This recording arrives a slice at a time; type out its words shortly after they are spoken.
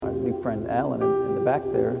friend Alan in the back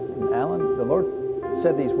there. And Alan, the Lord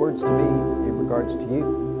said these words to me in regards to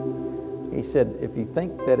you. He said, if you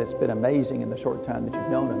think that it's been amazing in the short time that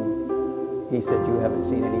you've known him, he said, you haven't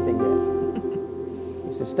seen anything yet.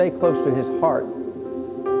 He said, stay close to his heart,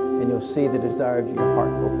 and you'll see the desires of your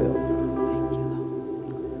heart fulfilled. Thank you,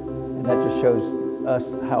 Lord. And that just shows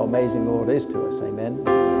us how amazing the Lord is to us. Amen.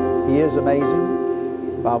 He is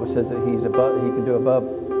amazing. The Bible says that He can do above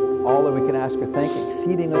all that we can ask or think,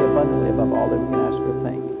 exceedingly abundantly above all that we can ask or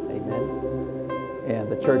think. Amen.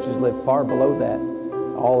 And the church has lived far below that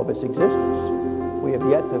all of its existence. We have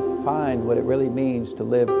yet to find what it really means to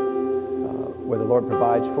live where the Lord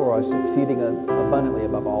provides for us exceeding abundantly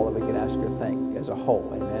above all that we can ask or think as a whole.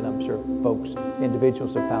 Amen. I'm sure folks,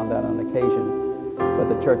 individuals have found that on occasion, but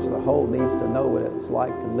the church as a whole needs to know what it's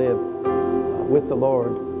like to live with the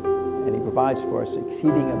Lord, and He provides for us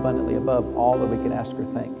exceeding abundantly above all that we can ask or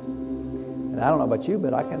think. And I don't know about you,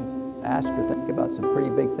 but I can ask or think about some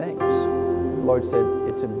pretty big things. The Lord said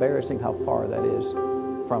it's embarrassing how far that is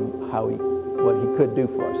from what He could do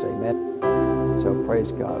for us. Amen. So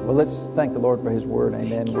praise God. Well, let's thank the Lord for His Word.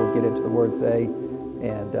 Amen. We'll get into the Word today.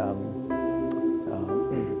 And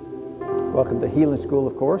welcome to Healing School,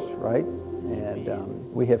 of course, right?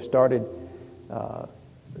 And we have started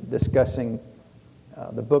discussing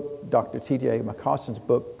the book, Dr. T.J. McCausland's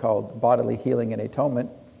book called Bodily Healing and Atonement.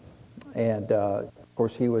 And, of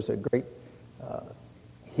course, he was a great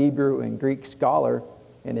Hebrew and Greek scholar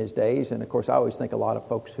in his days. And, of course, I always think a lot of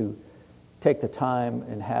folks who take the time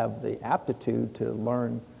and have the aptitude to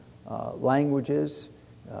learn languages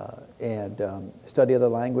and study other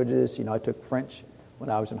languages. You know, I took French when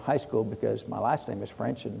I was in high school because my last name is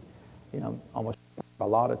French, and, you know, almost a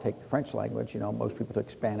lot to take the French language. You know, most people took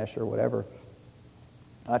Spanish or whatever.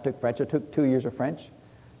 I took French. I took 2 years of French.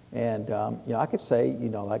 And, you know, I could say, you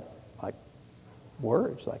know, like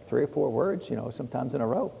words, like 3 or 4 words, you know, sometimes in a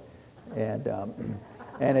row. And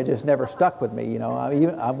it just never stuck with me, you know.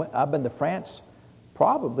 I've been to France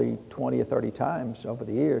probably 20 or 30 times over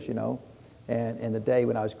the years, you know. And in the day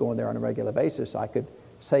when I was going there on a regular basis, I could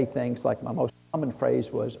say things like my most common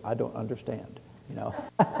phrase was, I don't understand, you know.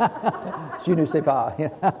 Je ne sais pas.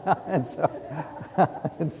 And so,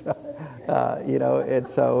 you know, and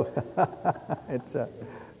so,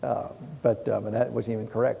 but that wasn't even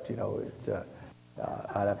correct, you know.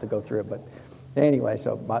 I'd have to go through it, but anyway,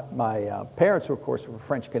 so my parents, of course, were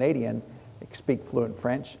French Canadian, speak fluent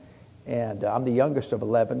French, and I'm the youngest of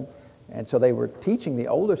 11, and so they were teaching the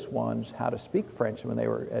oldest ones how to speak French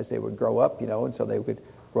as they would grow up, you know, and so they would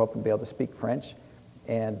grow up and be able to speak French,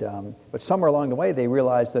 and but somewhere along the way they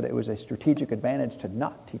realized that it was a strategic advantage to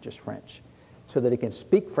not teach us French, so that he can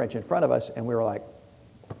speak French in front of us, and we were like,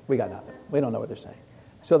 we got nothing, we don't know what they're saying.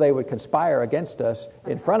 So they would conspire against us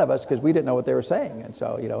in front of us because we didn't know what they were saying. And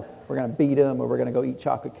so, you know, we're going to beat them or we're going to go eat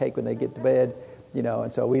chocolate cake when they get to bed, you know,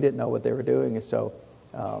 and so we didn't know what they were doing. And so,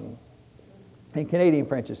 and Canadian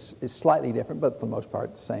French is slightly different, but for the most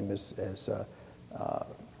part, the same as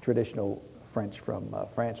traditional French from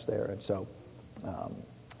France there. And so,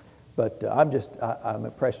 but I'm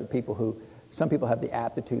impressed with people some people have the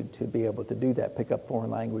aptitude to be able to do that, pick up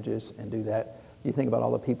foreign languages and do that. You think about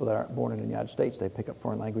all the people that aren't born in the United States, they pick up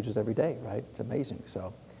foreign languages every day, right? It's amazing.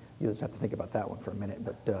 So you just have to think about that one for a minute.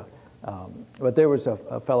 But there was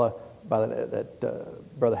a fellow that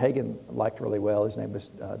Brother Hagin liked really well. His name was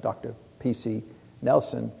Dr. P.C.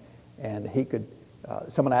 Nelson, and he could,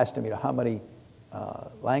 someone asked him, you know, how many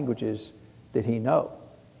languages did he know?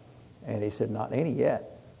 And he said, not any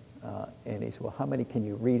yet. And he said, well, how many can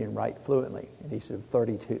you read and write fluently? And he said,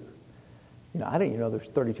 32. You know, I didn't even know there's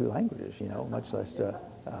 32 languages, you know, much less,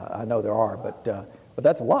 I know there are, but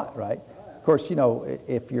that's a lot, right? Of course, you know,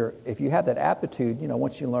 if you have that aptitude, you know,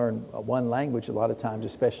 once you learn one language, a lot of times,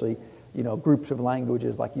 especially, you know, groups of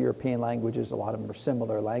languages like European languages, a lot of them are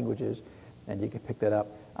similar languages, and you can pick that up.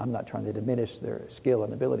 I'm not trying to diminish their skill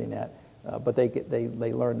and ability in that, but they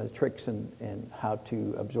learn the tricks and how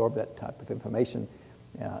to absorb that type of information.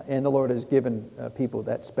 And the Lord has given people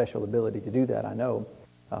that special ability to do that, I know.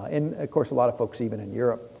 And, of course, a lot of folks, even in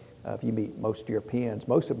Europe, if you meet most Europeans,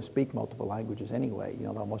 most of them speak multiple languages anyway. You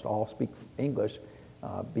know, they almost all speak English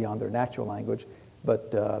beyond their natural language.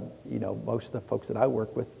 But, you know, most of the folks that I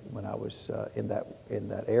worked with when I was in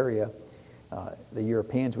that area, the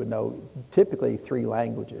Europeans would know typically 3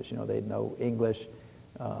 languages. You know, they'd know English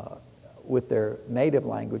with their native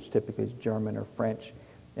language, typically is German or French,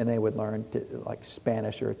 and they would learn like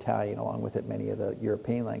Spanish or Italian along with it, many of the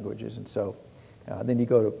European languages. And so then you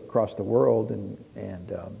go across the world, and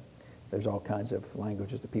there's all kinds of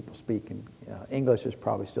languages that people speak, and English is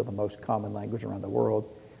probably still the most common language around the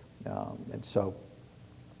world. And so,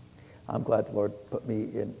 I'm glad the Lord put me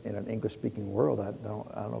in an English-speaking world. I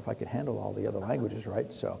don't know if I could handle all the other languages,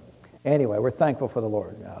 right? So anyway, we're thankful for the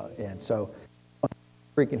Lord. And so,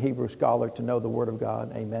 Greek and Hebrew scholar to know the Word of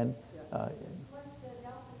God. Amen.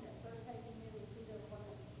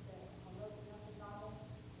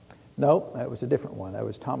 No, that was a different one. That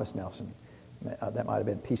was Thomas Nelson. That might have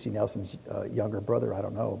been P.C. Nelson's younger brother. I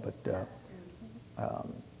don't know,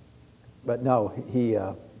 but no, he's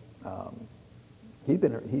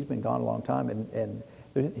been gone a long time, and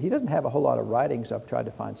he doesn't have a whole lot of writings. I've tried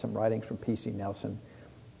to find some writings from P.C. Nelson,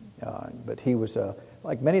 but he was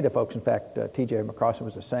like many of the folks. In fact, T.J. McCrossin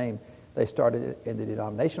was the same. They started in the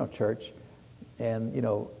denominational church, and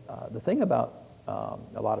the thing about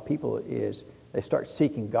a lot of people is they start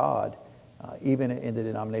seeking God, even in the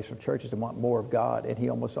denominational churches, and want more of God. And he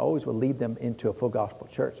almost always will lead them into a full gospel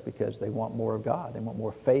church because they want more of God. They want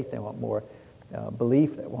more faith. They want more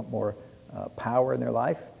belief. They want more power in their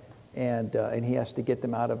life. And he has to get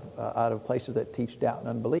them out of places that teach doubt and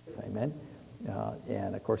unbelief. Amen.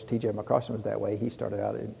 And of course, T.J. McCrossin was that way. He started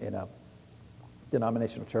out in a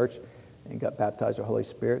denominational church and got baptized with the Holy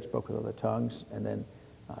Spirit, spoke with other tongues, and then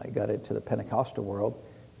he got into the Pentecostal world.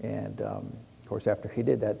 And of course, after he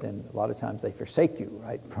did that, then a lot of times they forsake you,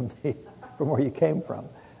 right, from where you came from,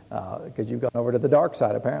 because you've gone over to the dark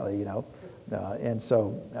side, apparently, and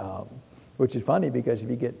so, which is funny because if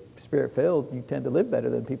you get Spirit-filled, you tend to live better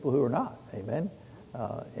than people who are not. Amen.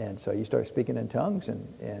 And so you start speaking in tongues,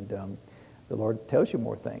 and the Lord tells you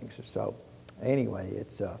more things. So anyway,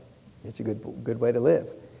 it's a good way to live.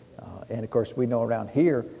 And of course, we know around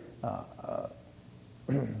here.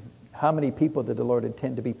 How many people did the Lord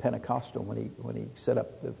intend to be Pentecostal when he set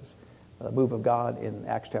up the move of God in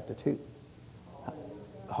Acts chapter 2?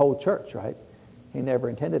 The whole church, right? He never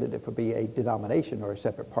intended it to be a denomination or a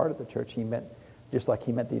separate part of the church. He meant, just like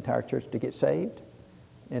he meant the entire church to get saved.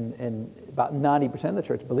 And about 90% of the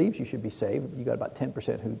church believes you should be saved. You got about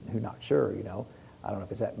 10% who not sure, I don't know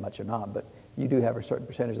if it's that much or not, but you do have a certain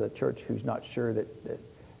percentage of the church who's not sure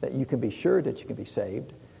that you can be sure that you can be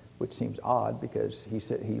saved, which seems odd because he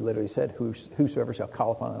literally said, whosoever shall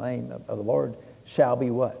call upon the name of the Lord shall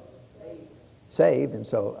be what? Saved. And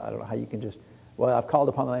so I don't know how you can just, well, I've called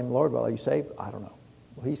upon the name of the Lord. Well, are you saved? I don't know.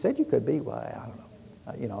 Well, he said you could be. Well,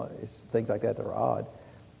 I don't know. It's things like that are odd.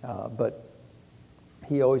 But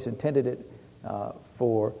he always intended it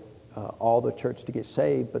for all the church to get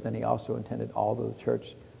saved, but then he also intended all of the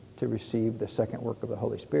church to receive the second work of the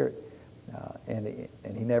Holy Spirit. And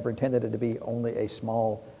he never intended it to be only a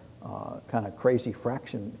small kind of crazy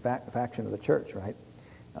faction of the church, right?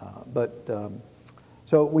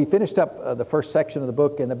 So we finished up the first section of the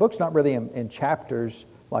book, and the book's not really in chapters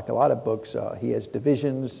like a lot of books. He has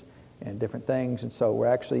divisions and different things, and so we're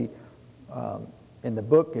actually, in the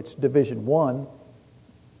book, it's division 1,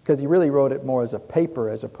 because he really wrote it more as a paper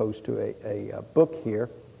as opposed to a book here.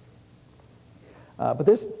 But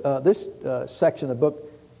this section of the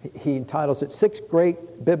book, he entitles it 6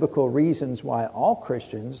 Great Biblical Reasons Why All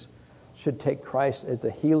Christians Should Take Christ as the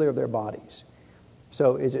Healer of Their Bodies.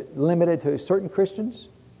 So is it limited to certain Christians?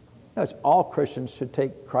 No, it's all Christians should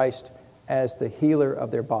take Christ as the healer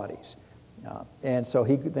of their bodies. And so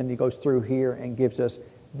he goes through here and gives us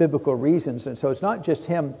biblical reasons. And so it's not just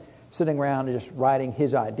him sitting around and just writing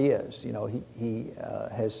his ideas. He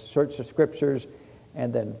has searched the scriptures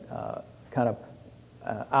and then kind of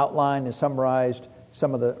outlined and summarized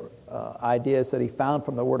some of the ideas that he found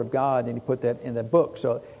from the Word of God, and he put that in the book.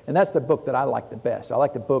 And that's the book that I like the best. I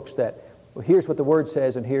like the books that, well, here's what the Word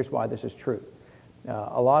says, and here's why this is true.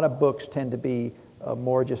 A lot of books tend to be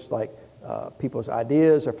more just like people's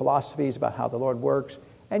ideas or philosophies about how the Lord works.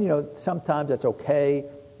 And, sometimes that's okay.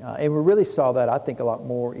 And we really saw that, I think, a lot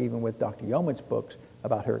more even with Dr. Yeoman's books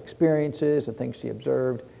about her experiences and things she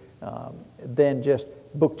observed than just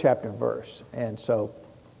book, chapter, and verse. And so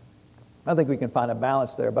I think we can find a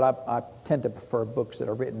balance there, but I tend to prefer books that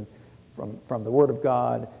are written from the Word of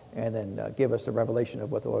God and then give us the revelation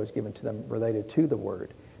of what the Lord has given to them related to the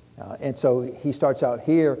Word. And so he starts out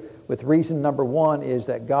here with reason number 1 is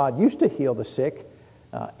that God used to heal the sick,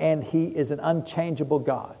 and he is an unchangeable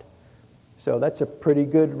God. So that's a pretty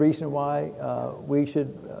good reason why we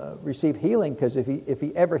should receive healing, because if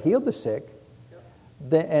he ever healed the sick,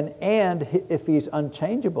 then and if he's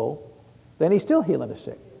unchangeable, then he's still healing the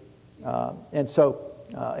sick. And so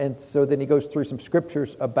then he goes through some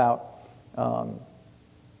scriptures about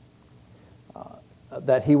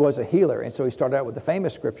that he was a healer. And so he started out with the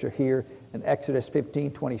famous scripture here in Exodus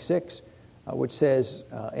 15:26, which says,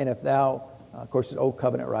 and if thou, of course it's Old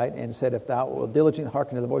Covenant, right? And it said, if thou wilt diligently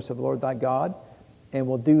hearken to the voice of the Lord thy God, and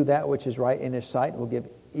will do that which is right in his sight, and will give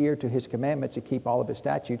ear to his commandments and keep all of his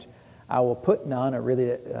statutes, I will put none, or really,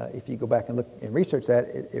 if you go back and look and research that,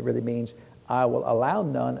 it really means I will allow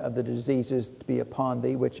none of the diseases to be upon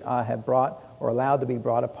thee, which I have brought or allowed to be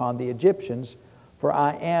brought upon the Egyptians, for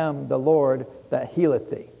I am the Lord that healeth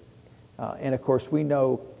thee. And of course, we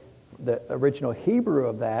know the original Hebrew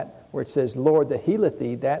of that, where it says, Lord that healeth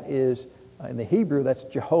thee, that is, in the Hebrew, that's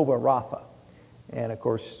Jehovah Rapha. And of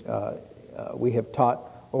course, we have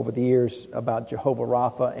taught over the years about Jehovah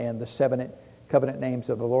Rapha and the 7 covenant names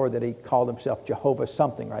of the Lord, that he called himself Jehovah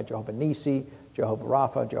something, right? Jehovah Nisi, Jehovah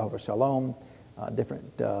Rapha, Jehovah Shalom,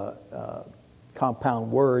 different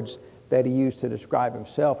compound words that he used to describe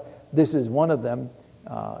himself. This is one of them.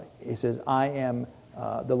 He says, I am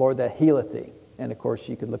the Lord that healeth thee. And of course,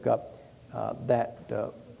 you could look up that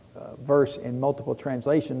verse in multiple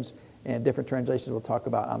translations, and different translations will talk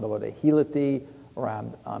about, I'm the Lord that healeth thee, or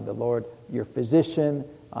I'm the Lord your physician,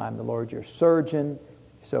 I'm the Lord your surgeon.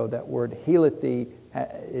 So that word healeth thee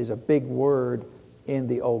is a big word in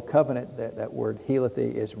the Old Covenant. That word healeth thee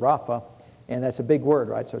is Rapha, and that's a big word,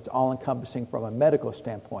 right? So it's all-encompassing from a medical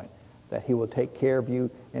standpoint, that he will take care of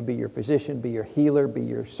you and be your physician, be your healer, be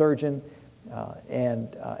your surgeon,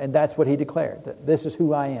 and that's what he declared, that this is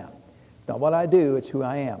who I am. Not what I do, it's who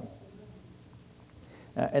I am.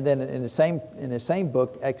 And then in the same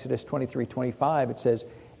book, Exodus 23:25, it says,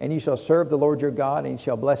 and you shall serve the Lord your God, and he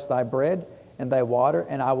shall bless thy bread and thy water,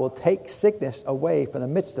 and I will take sickness away from the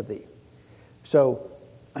midst of thee. So,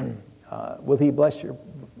 will he bless your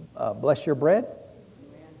bread?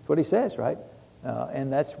 That's what he says, right?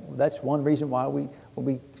 And that's one reason why when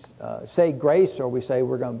we say grace, or we say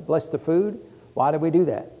we're going to bless the food. Why do we do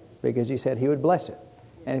that? Because he said he would bless it,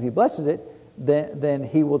 and if he blesses it, then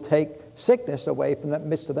he will take sickness away from the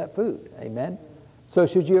midst of that food. Amen. So,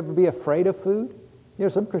 should you ever be afraid of food? You know,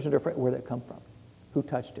 some Christians are afraid. Where'd that come from? Who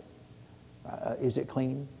touched it? Is it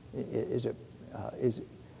clean? Is it?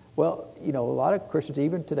 Well, you know, a lot of Christians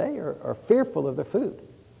even today are fearful of their food.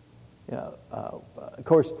 You know, of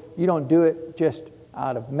course, you don't do it just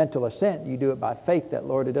out of mental assent. You do it by faith that,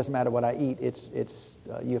 Lord, it doesn't matter what I eat. It's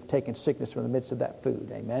you have taken sickness from the midst of that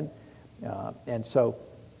food. Amen. And so,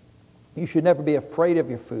 you should never be afraid of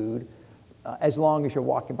your food as long as you're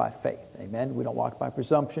walking by faith. Amen. We don't walk by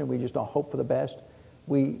presumption. We just don't hope for the best.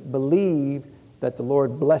 We believe that the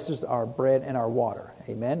Lord blesses our bread and our water.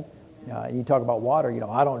 Amen. You talk about water, you know,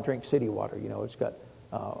 I don't drink city water. You know, it's got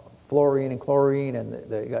fluorine and chlorine, and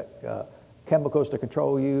they got chemicals to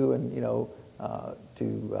control you, and, you know,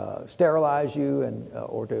 to sterilize you, and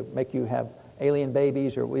or to make you have alien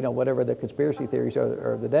babies, or, you know, whatever the conspiracy theories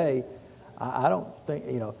are of the day. I don't think,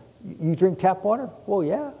 you know, you drink tap water? Well,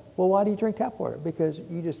 yeah. Well, why do you drink tap water? Because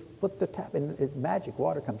you just flip the tap, and magic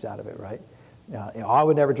water comes out of it, right? You know, I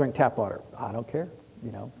would never drink tap water. I don't care.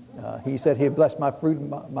 You know, he said he'd bless my fruit,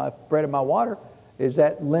 my bread, and my water. Is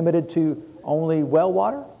that limited to only well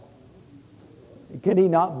water? Can he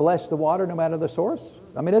not bless the water no matter the source?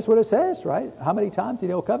 I mean, that's what it says, right? How many times in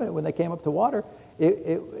the Old Covenant, when they came up to water,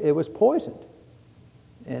 it was poisoned.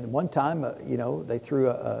 And one time, you know, they threw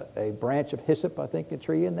a branch of hyssop, I think, a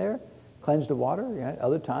tree in there, cleansed the water. You know,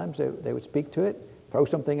 other times they would speak to it, throw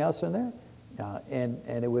something else in there,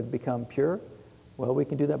 and it would become pure. Well, we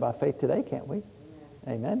can do that by faith today, can't we?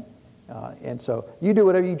 Amen. And so you do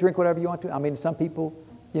whatever, you drink whatever you want to. I mean, some people,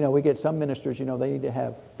 you know, we get some ministers, you know, they need to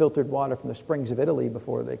have filtered water from the springs of Italy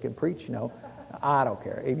before they can preach, you know. I don't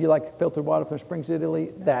care. If you like filtered water from the springs of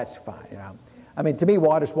Italy, that's fine, you know. I mean, to me,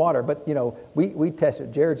 water's water, but, you know, we test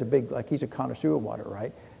it. Jared's he's a connoisseur of water,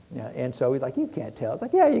 right? Yeah, and so he's like, you can't tell. It's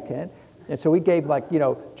like, yeah, you can. And so we gave, like, you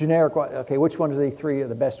know, generic, okay, which one of the three are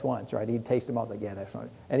the best ones, right? He'd taste them all, like, yeah, that's one.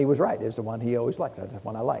 And he was right. It's the one he always likes. That's the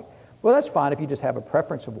one I like. Well, that's fine if you just have a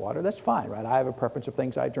preference of water. That's fine, right? I have a preference of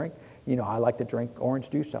things I drink. You know, I like to drink orange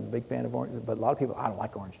juice. I'm a big fan of orange, but a lot of people, I don't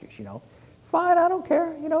like orange juice, you know. Fine, I don't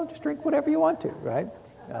care. You know, just drink whatever you want to, right?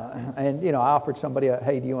 And, you know, I offered somebody,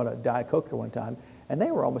 hey, do you want a Diet Coke one time? And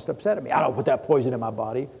they were almost upset at me. I don't put that poison in my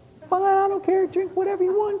body. Fine, I don't care. Drink whatever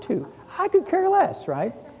you want to. I could care less,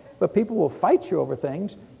 right? But people will fight you over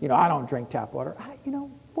things. You know, I don't drink tap water. You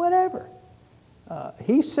know, whatever.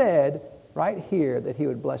 He said right here that he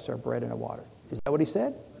would bless our bread and our water. Is that what he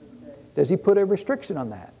said? Does he put a restriction on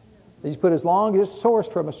that? Does he put as long as it's sourced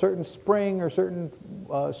from a certain spring or certain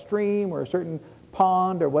stream or a certain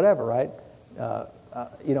pond or whatever, right?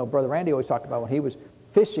 You know, Brother Randy always talked about when he was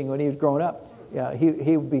fishing when he was growing up.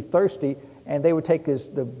 He would be thirsty, and they would take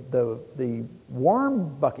the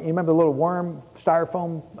worm bucket. You remember the little worm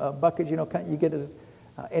styrofoam buckets? You know, you get it,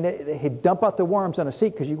 and he'd dump out the worms on a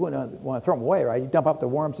seat because you wouldn't want to throw them away, right? You dump out the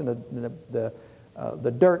worms in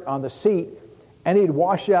the dirt on the seat, and he'd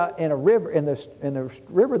wash out in a river in the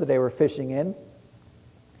river that they were fishing in.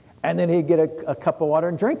 And then he'd get a cup of water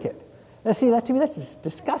and drink it. Now, see, that to me, that's just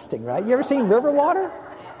disgusting, right? You ever seen river water?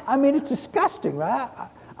 I mean, it's disgusting, right?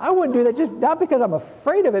 I wouldn't do that, just not because I'm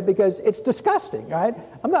afraid of it, because it's disgusting, right?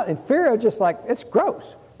 I'm not inferior, just like, it's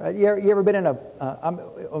gross, right? You ever been in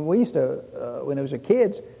we used to, when I was a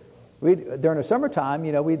kids, during the summertime,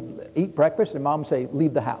 we'd eat breakfast and Mom would say,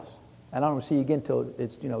 leave the house. And I don't see you again until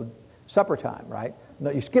it's, supper time, right?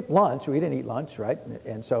 No, you skip lunch. We didn't eat lunch, right?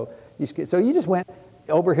 And so you just went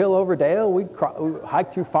over hill, over dale. We'd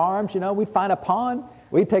hike through farms, we'd find a pond.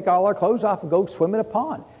 We'd take all our clothes off and go swim in a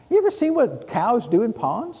pond. You ever seen what cows do in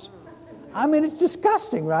ponds? I mean, it's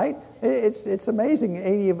disgusting, right? It's amazing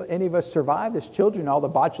any of us survived as children, all the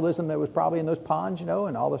botulism that was probably in those ponds, and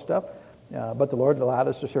all the stuff. But the Lord allowed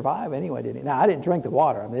us to survive anyway, didn't He? Now, I didn't drink the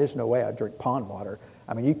water. I mean, there's no way I'd drink pond water.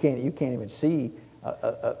 I mean, you can't even see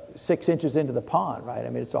 6 inches into the pond, right? I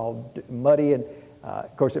mean, it's all muddy, and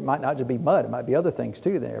of course, it might not just be mud; it might be other things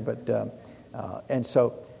too there.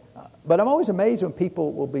 But I'm always amazed when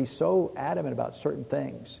people will be so adamant about certain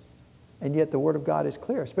things, and yet the Word of God is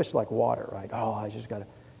clear, especially like water, right? Oh, I just got to.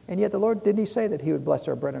 And yet the Lord, didn't He say that He would bless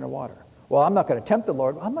our bread and our water? Well, I'm not going to tempt the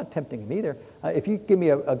Lord. I'm not tempting Him either. If you give me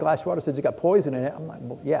a glass of water that says it's got poison in it, I'm like,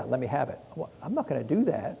 well, yeah, let me have it. Well, I'm not going to do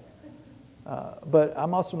that. But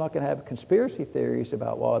I'm also not going to have conspiracy theories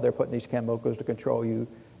about, well, they're putting these chemicals to control you.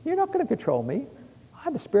 You're not going to control me. I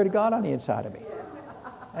have the Spirit of God on the inside of me.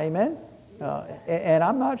 Amen? And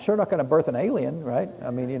I'm not going to birth an alien, right? I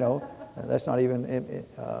mean, that's not even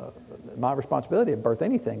my responsibility to birth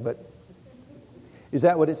anything. But is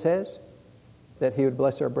that what it says? That He would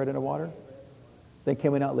bless our bread and our water? Then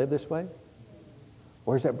can we not live this way?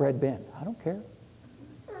 Where's that bread been? I don't care.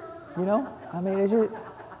 I mean,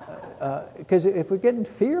 because if we get in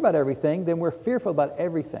fear about everything, then we're fearful about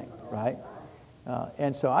everything, right?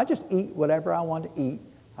 And so I just eat whatever I want to eat.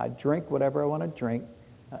 I drink whatever I want to drink.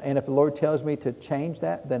 And if the Lord tells me to change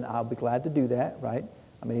that, then I'll be glad to do that, right?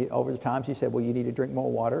 I mean, over the times He said, well, you need to drink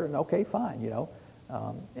more water. And okay, fine,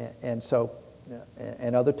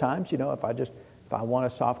 And other times, if I want a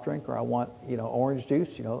soft drink or I want, orange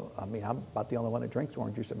juice, I mean, I'm about the only one that drinks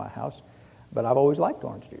orange juice at my house. But I've always liked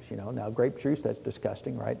orange juice, Now, grape juice, that's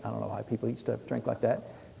disgusting, right? I don't know why people eat stuff, drink like that.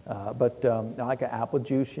 But I like an apple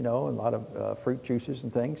juice, and a lot of fruit juices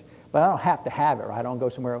and things. But I don't have to have it, right? I don't go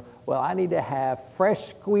somewhere, well, I need to have fresh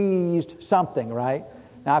squeezed something, right?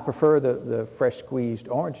 Now, I prefer the fresh squeezed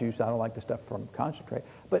orange juice. I don't like the stuff from concentrate.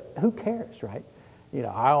 But who cares, right?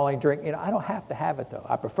 I only drink, I don't have to have it, though.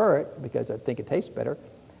 I prefer it because I think it tastes better.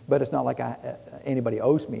 But it's not like anybody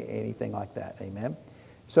owes me anything like that, amen?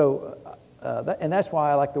 So, and that's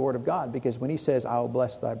why I like the Word of God, because when He says, I will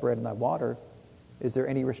bless thy bread and thy water, is there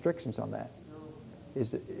any restrictions on that? No.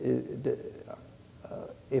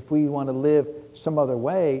 If we want to live some other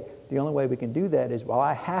way, the only way we can do that is, well,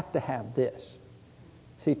 I have to have this.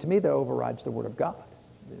 See, to me, that overrides the Word of God.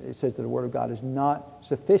 It says that the Word of God is not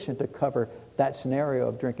sufficient to cover that scenario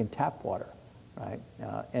of drinking tap water, right?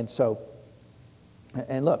 And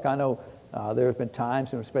look, I know there have been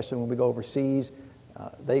times, and especially when we go overseas,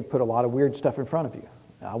 they put a lot of weird stuff in front of you.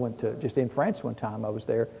 I went to, just in France one time, I was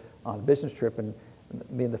there on a business trip, and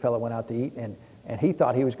me and the fellow went out to eat, and he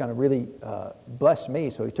thought he was going to really bless me,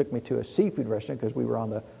 so he took me to a seafood restaurant because we were on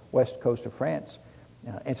the west coast of France.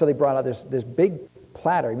 And so they brought out this big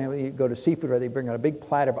platter. Remember, you go to seafood, right? They bring out a big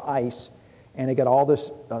platter of ice, and they got all this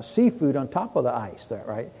seafood on top of the ice there,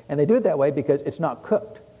 right? And they do it that way because it's not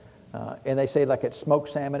cooked. And they say like it's smoked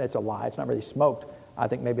salmon. It's a lie. It's not really smoked. I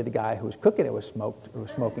think maybe the guy who was cooking it was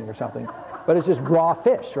smoking or something. But it's just raw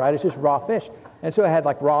fish, right? It's just raw fish. And so it had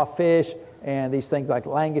like raw fish and these things like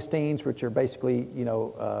langoustines, which are basically,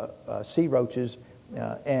 sea roaches,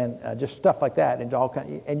 and just stuff like that. And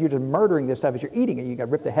and you're just murdering this stuff as you're eating it. You got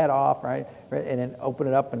to rip the head off, right? And then open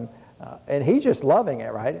it up, and he's just loving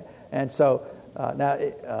it, right? And so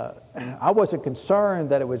now I wasn't concerned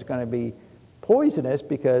that it was going to be poisonous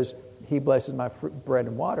because He blesses my bread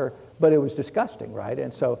and water, but it was disgusting, right?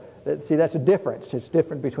 And so, see, that's a difference. It's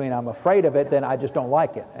different between I'm afraid of it than I just don't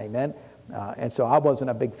like it, amen? And so I wasn't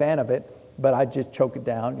a big fan of it, but I just choke it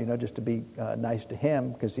down, just to be nice to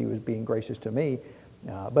Him because He was being gracious to me.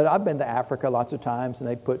 But I've been to Africa lots of times, and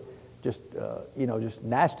they put just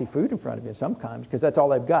nasty food in front of you sometimes because that's all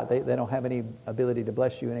they've got. They don't have any ability to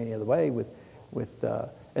bless you in any other way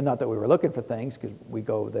and not that we were looking for things because we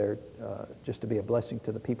go there just to be a blessing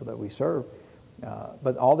to the people that we serve.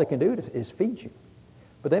 But all they can do is feed you.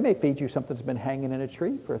 But they may feed you something that's been hanging in a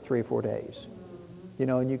tree for 3 or 4 days.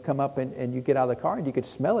 And you come up and you get out of the car and you could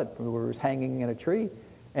smell it from where it was hanging in a tree.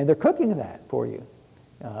 And they're cooking that for you.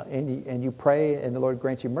 And you pray and the Lord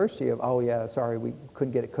grants you mercy of, oh yeah, sorry, we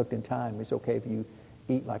couldn't get it cooked in time. It's okay if you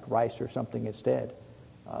eat like rice or something instead,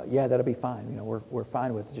 yeah, that'll be fine. You know, we're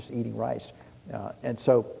fine with just eating rice. And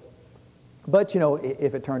so, but, you know,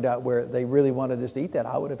 if it turned out where they really wanted us to eat that,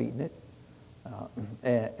 I would have eaten it.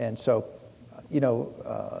 And so, you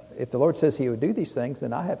know, if the Lord says he would do these things,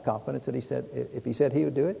 then I have confidence that he said, if he said he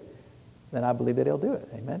would do it, then I believe that he'll do it.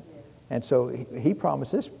 Amen. And so he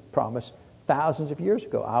promised this promise thousands of years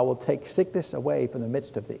ago. I will take sickness away from the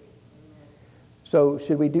midst of thee. So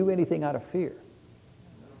should we do anything out of fear?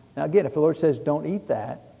 Now again, if the Lord says don't eat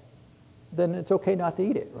that, then it's okay not to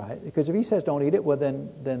eat it, right? Because if he says don't eat it, well then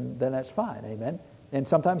that's fine. Amen. And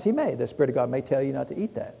sometimes he may. The Spirit of God may tell you not to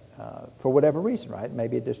eat that for whatever reason, right?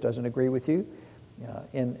 Maybe it just doesn't agree with you.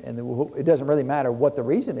 And it doesn't really matter what the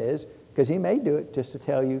reason is, because he may do it just to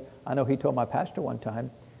tell you. I know he told my pastor one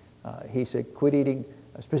time, he said, quit eating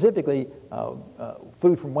specifically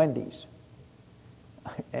food from Wendy's.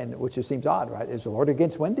 And which just seems odd, right? Is the Lord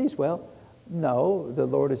against Wendy's? Well, no, the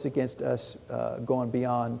Lord is against us going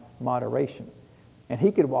beyond moderation. And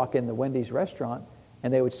he could walk in the Wendy's restaurant,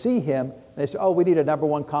 and they would see him, and they say, oh, we need a number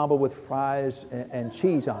one combo with fries and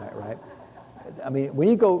cheese on it, right? I mean, when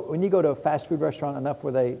you go to a fast food restaurant enough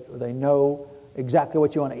where they know exactly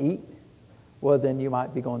what you want to eat, well, then you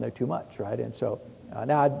might be going there too much, right? And so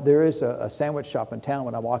now there is a sandwich shop in town.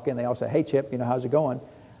 When I walk in, they all say, hey, Chip, you know, how's it going?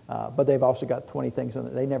 But they've also got 20 things on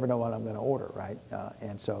it. They never know what I'm going to order, right?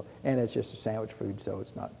 And it's just a sandwich food, so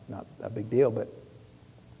it's not a big deal.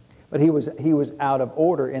 But he was out of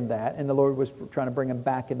order in that, and the Lord was trying to bring him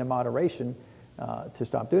back into moderation to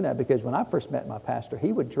stop doing that. Because when I first met my pastor,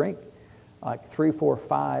 he would drink like 3, 4,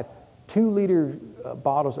 5 2-liter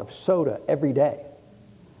bottles of soda every day.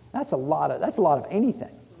 That's a lot of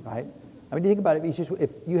anything, right? I mean, you think about it.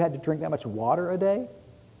 If you had to drink that much water a day,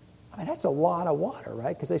 I mean, that's a lot of water,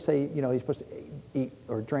 right? Because they say, you know, you're supposed to eat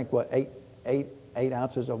or drink, what, 8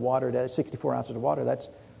 ounces of water a day, 64 ounces of water. That's,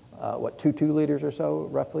 2 liters or so,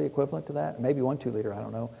 roughly equivalent to that? Maybe 1 2-liter, I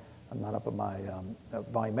don't know. I'm not up on my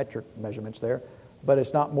volumetric measurements there. But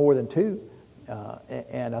it's not more than 2.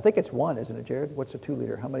 And I think it's 1, isn't it, Jared? What's a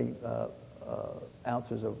 2-liter? How many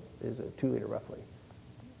ounces is a 2-liter, roughly?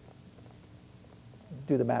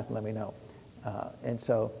 Do the math and let me know. And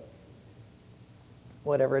so,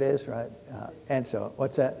 whatever it is, right? And so,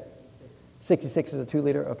 what's that? 66 is a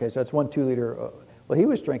 2-liter? Okay, so it's 1 2-liter. Well, he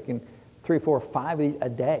was drinking 3, 4, 5 of these a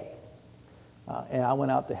day. And I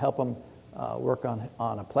went out to help him work on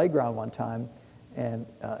a playground one time, and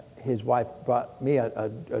his wife brought me a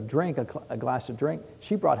drink, a glass of drink.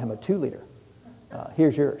 She brought him a 2-liter.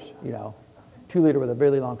 Here's yours, you know. 2-liter with a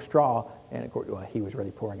really long straw, and of course, well, he was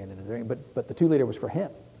really pouring it into the drink, but the 2-liter was for him,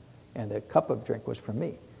 and the cup of drink was for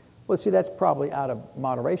me. Well, see, that's probably out of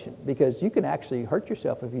moderation, because you can actually hurt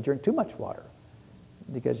yourself if you drink too much water.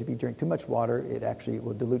 Because if you drink too much water, it actually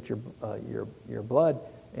will dilute your blood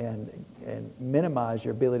and minimize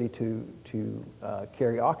your ability to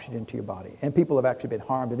carry oxygen to your body. And people have actually been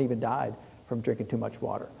harmed and even died from drinking too much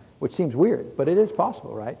water, which seems weird, but it is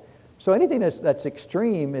possible, right? So anything that's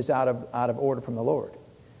extreme is out of order from the Lord.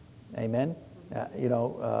 Amen. You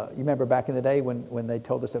remember back in the day when they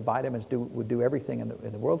told us that vitamins would do everything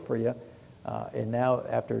in the world for you, and now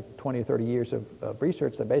after 20 or 30 years of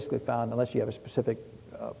research, they basically found, unless you have a specific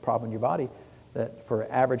problem in your body, that for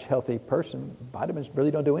an average healthy person, vitamins really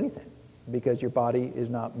don't do anything, because your body is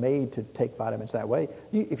not made to take vitamins that way.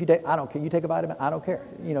 I don't care. You take a vitamin, I don't care.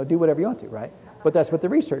 You know, do whatever you want to, right? But that's what the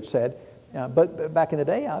research said. But back in the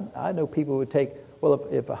day, I know people would take, well,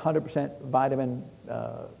 if 100% vitamin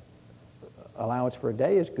allowance for a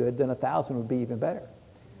day is good, then 1,000 would be even better.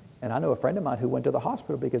 And I know a friend of mine who went to the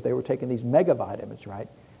hospital because they were taking these mega vitamins, right?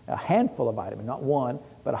 A handful of vitamins, not one,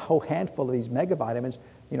 but a whole handful of these mega vitamins,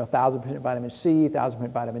 1,000% vitamin C,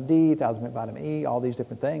 1,000% vitamin D, 1,000% vitamin E, all these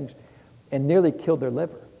different things, and nearly killed their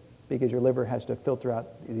liver, because your liver has to filter out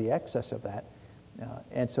the excess of that.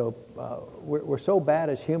 And so we're so bad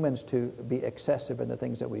as humans to be excessive in the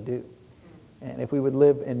things that we do. And if we would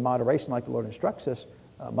live in moderation like the Lord instructs us,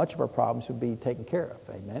 much of our problems would be taken care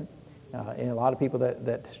of. Amen. And a lot of people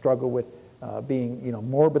that struggle with being,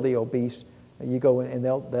 morbidly obese, you go in and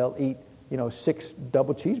they'll eat, 6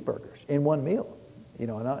 double cheeseburgers in one meal.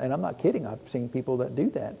 And I'm not kidding. I've seen people that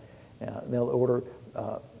do that. They'll order,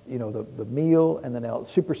 the meal, and then they'll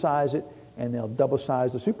supersize it, and they'll double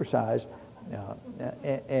size the supersize,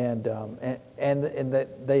 and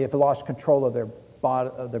that they have lost control of their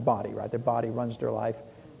body, right? Their body runs their life,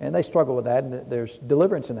 and they struggle with that. And there's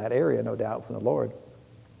deliverance in that area, no doubt, from the Lord.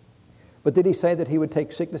 But did he say that he would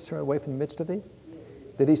take sickness away from the midst of thee?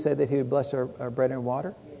 Did he say that he would bless our bread and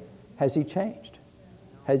water? Has he changed?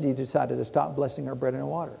 Has he decided to stop blessing our bread and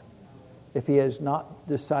water? If he has not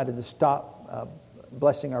decided to stop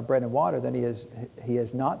blessing our bread and water, then he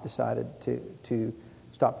has not decided to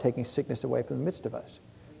stop taking sickness away from the midst of us.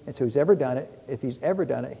 And so he's ever done it. If he's ever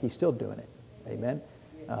done it, he's still doing it. Amen.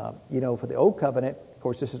 For the old covenant, of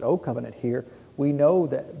course, this is old covenant here. We know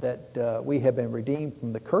that we have been redeemed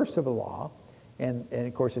from the curse of the law. And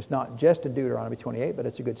of course, it's not just in Deuteronomy 28, but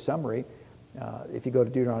it's a good summary. If you go to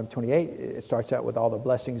Deuteronomy 28, it starts out with all the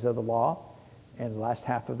blessings of the law. And the last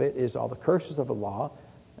half of it is all the curses of the law.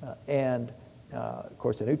 Of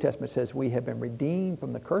course, the New Testament says we have been redeemed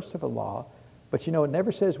from the curse of the law. But it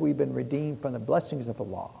never says we've been redeemed from the blessings of the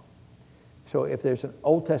law. So if there's an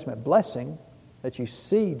Old Testament blessing that you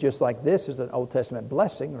see just like this is an Old Testament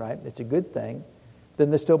blessing, right? It's a good thing. Then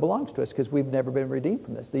this still belongs to us because we've never been redeemed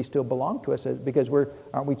from this. These still belong to us because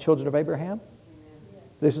aren't we children of Abraham? Amen.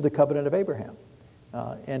 This is the covenant of Abraham.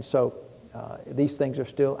 And so these things are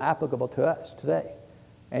still applicable to us today.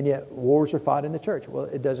 And yet wars are fought in the church. Well,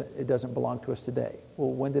 it doesn't belong to us today.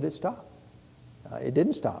 Well, when did it stop? It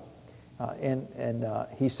didn't stop.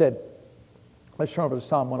 He said, let's turn over to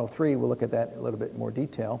Psalm 103. We'll look at that in a little bit more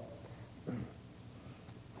detail.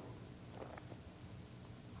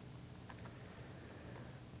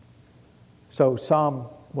 So Psalm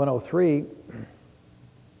 103,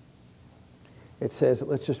 it says,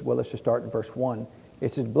 let's just start in verse 1.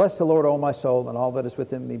 It says, bless the Lord, O my soul, and all that is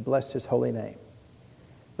within me. Bless his holy name.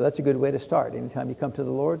 So that's a good way to start. Anytime you come to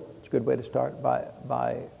the Lord, it's a good way to start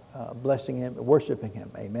by blessing him, worshiping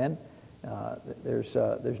him. Amen. There's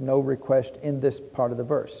no request in this part of the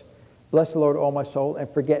verse. Bless the Lord, O my soul,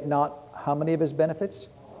 and forget not how many of his benefits?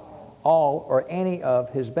 All or any of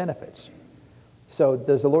his benefits. So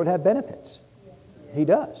does the Lord have benefits? He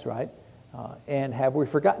does, right? And have we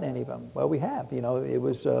forgotten any of them? Well, we have. It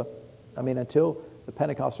was, until the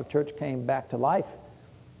Pentecostal church came back to life,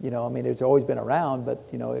 it's always been around, but,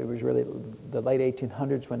 it was really the late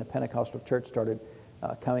 1800s when the Pentecostal church started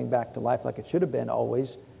coming back to life like it should have been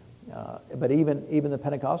always. But even the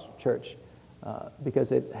Pentecostal church,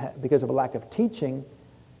 because of a lack of teaching,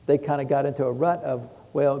 they kind of got into a rut of,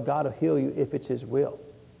 well, God will heal you if it's his will.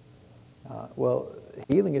 Well,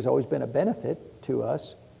 healing has always been a benefit to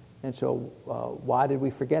us, and so why did we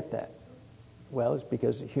forget that? Well, it's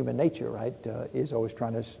because human nature, right, is always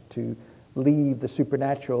trying to leave the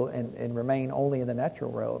supernatural and remain only in the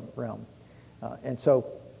natural realm. And so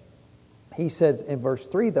he says in verse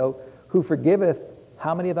 3, though, who forgiveth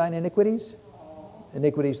how many of thine iniquities?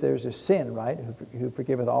 Iniquities, there's a sin, right? Who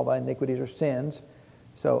forgiveth all thy iniquities or sins.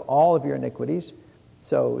 So all of your iniquities.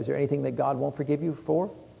 So is there anything that God won't forgive you for?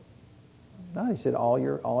 No, he said all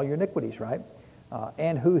your iniquities, right?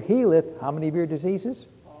 And who healeth how many of your diseases?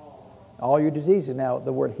 All your diseases. Now,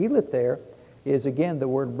 the word healeth there is, again, the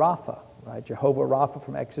word Rapha, right? Jehovah Rapha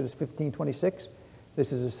from Exodus 15:26.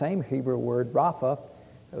 This is the same Hebrew word, Rapha,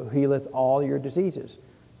 who healeth all your diseases.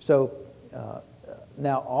 So,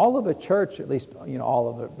 now all of a church, at least, all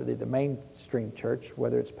of the mainstream church,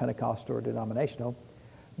 whether it's Pentecostal or denominational,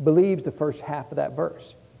 believes the first half of that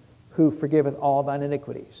verse, who forgiveth all thine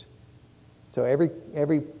iniquities. So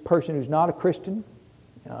every person who's not a Christian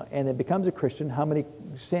and then becomes a Christian, how many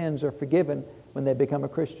sins are forgiven when they become a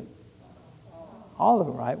Christian? All of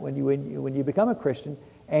them, right? When you become a Christian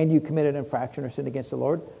and you commit an infraction or sin against the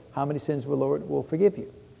Lord, how many sins the Lord will forgive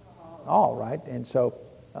you? All, right? And so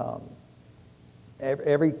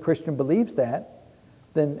every Christian believes that.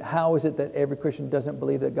 Then how is it that every Christian doesn't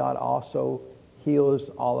believe that God also heals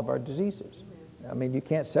all of our diseases? I mean, you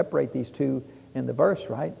can't separate these two in the verse,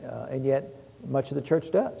 right? And yet much of the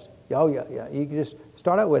church does. Oh, yeah. You can just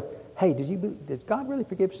start out with, hey, did God really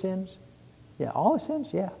forgive sins? Yeah, all the sins?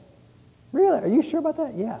 Yeah. Really? Are you sure about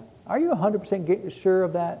that? Yeah. Are you 100% sure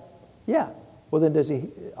of that? Yeah. Well, then does he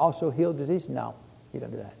also heal disease? No, he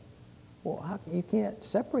doesn't do that. Well, you can't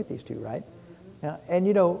separate these two, right? And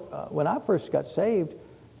when I first got saved,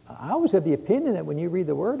 I always had the opinion that when you read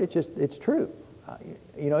the Word, it's true.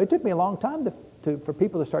 It took me a long time for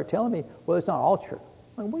people to start telling me, well, it's not all true.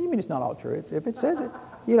 Like, what do you mean it's not all true? If it says it,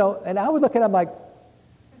 and I would look at them like,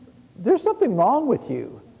 there's something wrong with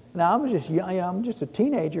you. Now, I'm just a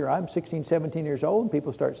teenager. I'm 16, 17 years old, and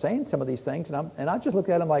people start saying some of these things, and I just look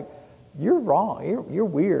at them like, you're wrong. You're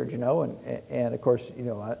weird, and of course,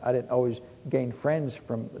 I didn't always gain friends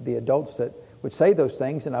from the adults that would say those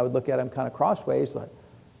things, and I would look at them kind of crossways, like,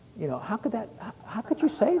 how could you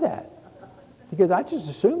say that? Because I just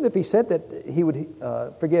assumed if he said that he would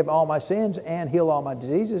forgive all my sins and heal all my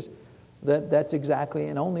diseases, that's exactly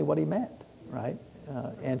and only what he meant, right?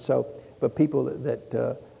 But people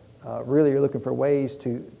that really are looking for ways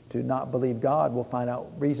to not believe God will find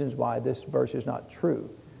out reasons why this verse is not true,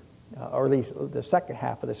 or at least the second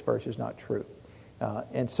half of this verse is not true.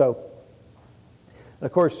 And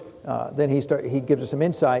of course, then he gives us some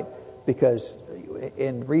insight, because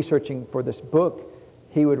in researching for this book,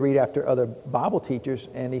 he would read after other Bible teachers,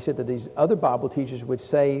 and he said that these other Bible teachers would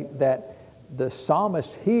say that the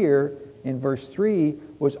psalmist here in verse 3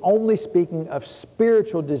 was only speaking of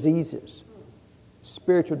spiritual diseases.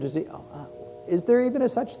 Spiritual disease. Is there even a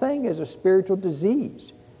such thing as a spiritual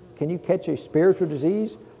disease? Can you catch a spiritual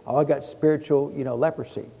disease? Oh, I got spiritual,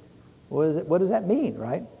 leprosy. What does that mean,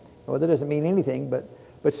 right? Well, that doesn't mean anything,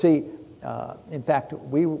 but see, in fact,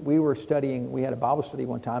 we were studying, we had a Bible study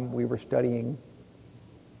one time, we were studying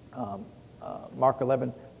Mark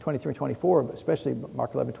 11, 23 and 24, but especially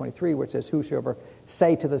Mark 11, 23, where it says, whosoever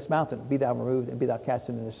say to this mountain, be thou removed and be thou cast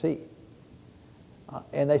into the sea.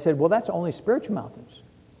 And they said, well, that's only spiritual mountains.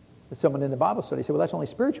 Someone in the Bible study said, well, that's only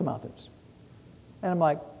spiritual mountains. And I'm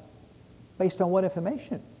like, based on what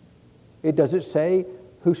information? Does it say,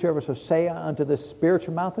 whosoever shall say unto this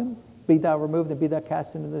spiritual mountain, be thou removed and be thou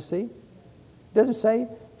cast into the sea? It doesn't say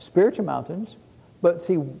spiritual mountains. But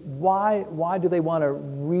see, why do they want to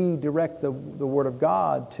redirect the Word of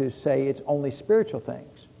God to say it's only spiritual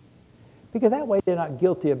things? Because that way they're not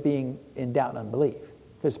guilty of being in doubt and unbelief.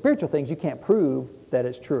 Because spiritual things, you can't prove that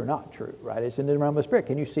it's true or not true, right? It's in the realm of the Spirit.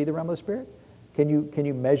 Can you see the realm of the Spirit? Can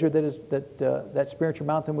you measure that spiritual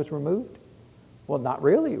mountain was removed? Well, not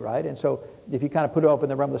really, right? And so if you kind of put it up in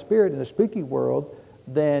the realm of the Spirit, in the spooky world,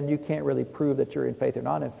 then you can't really prove that you're in faith or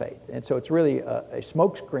not in faith. And so it's really a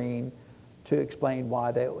smokescreen to explain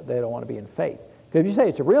why they don't want to be in faith. Because if you say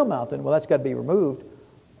it's a real mountain, well, that's got to be removed.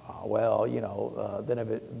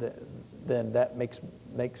 Then that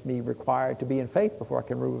makes me required to be in faith before I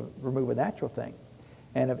can remove a natural thing.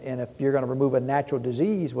 And if you're going to remove a natural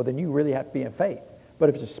disease, well, then you really have to be in faith. But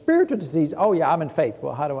if it's a spiritual disease, oh yeah, I'm in faith.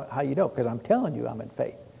 Well, how you know? Because I'm telling you I'm in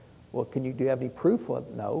faith. Well, do you have any proof? Well,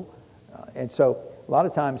 no. And so a lot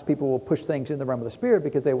of times people will push things in the realm of the Spirit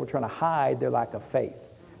because they were trying to hide their lack of faith.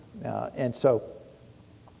 And so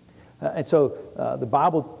the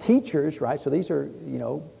Bible teachers, right? So these are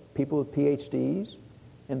people with PhDs,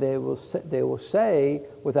 and they will say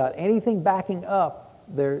without anything backing up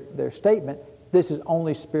their statement, this is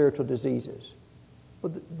only spiritual diseases.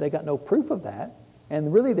 Well, they got no proof of that,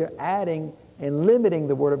 and really they're adding and limiting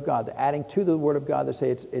the Word of God. They're adding to the Word of God. They say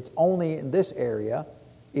it's only in this area,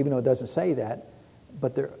 even though it doesn't say that,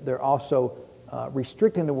 but they're also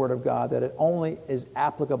restricting the Word of God that it only is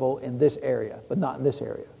applicable in this area, but not in this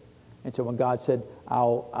area. And so when God said,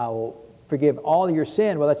 I'll forgive all your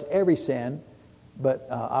sin, well, that's every sin, but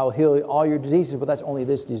I'll heal all your diseases, but that's only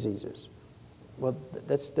this diseases. Well,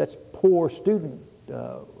 that's poor student,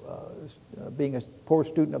 being a poor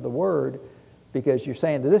student of the Word, because you're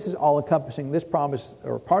saying that this is all-encompassing, this promise,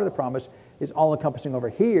 or part of the promise, is all-encompassing over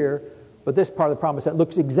here, but this part of the promise that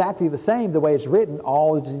looks exactly the same, the way it's written,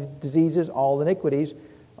 all diseases, all iniquities,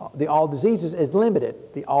 the all diseases is limited.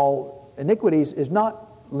 The all iniquities is not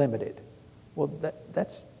limited. Well,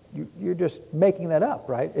 you're just making that up,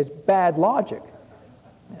 right? It's bad logic.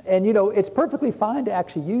 And it's perfectly fine to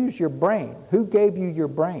actually use your brain. Who gave you your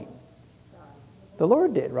brain? The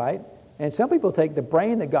Lord did, right? And some people take the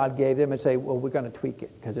brain that God gave them and say, well, we're going to tweak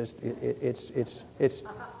it because it's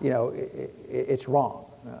wrong.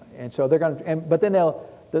 And so they're going to, but then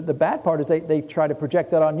the bad part is they try to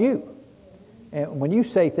project that on you. And when you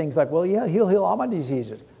say things like, well, yeah, he'll heal all my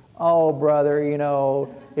diseases. Oh, brother,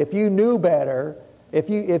 if you knew better,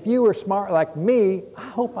 if you were smart like me, I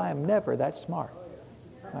hope I am never that smart.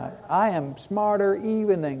 I am smarter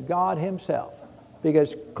even than God himself.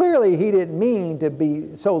 Because clearly he didn't mean to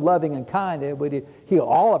be so loving and kind that he would heal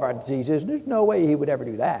all of our diseases. There's no way he would ever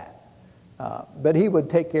do that. But he would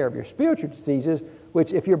take care of your spiritual diseases,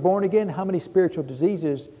 which if you're born again, how many spiritual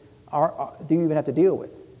diseases do you even have to deal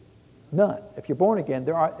with? None. If you're born again,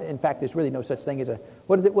 in fact, there's really no such thing as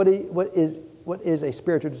what is a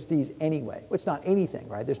spiritual disease anyway? Well, it's not anything,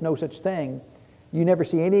 right? There's no such thing. You never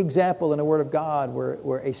see any example in the Word of God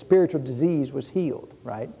where a spiritual disease was healed,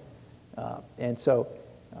 right? And so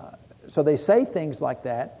they say things like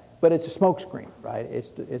that, but it's a smokescreen, right?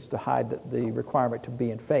 It's to hide the requirement to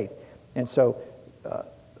be in faith. And so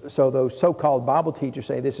those so-called Bible teachers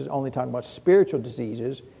say this is only talking about spiritual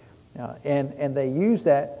diseases, and they use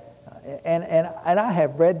that. And I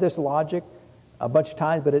have read this logic a bunch of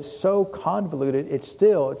times, but it's so convoluted. It's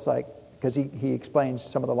like, because he explains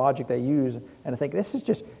some of the logic they use, and I think this is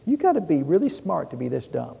just, you got to be really smart to be this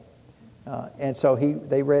dumb. And so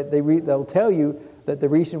they'll tell you that the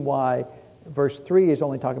reason why verse 3 is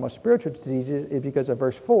only talking about spiritual diseases is because of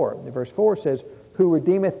verse 4. Verse 4 says, who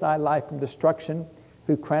redeemeth thy life from destruction,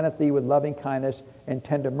 who crowneth thee with loving kindness and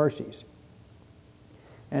tender mercies.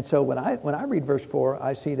 And so when I read verse 4,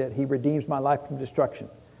 I see that he redeems my life from destruction.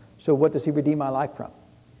 So what does he redeem my life from?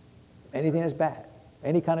 Anything that's bad.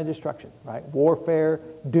 Any kind of destruction, right? Warfare,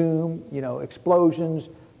 doom, explosions,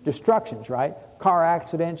 destructions, right? Car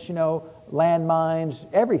accidents, landmines,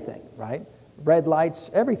 everything, right? Red lights,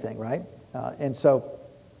 everything, right? And so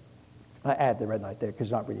I add the red light there because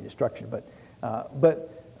it's not really destruction.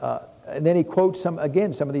 And then he quotes some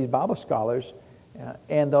of these Bible scholars,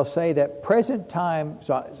 and they'll say that present time.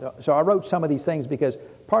 So I wrote some of these things because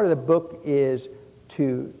part of the book is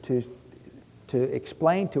to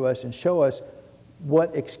explain to us and show us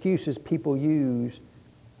what excuses people use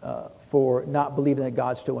for not believing that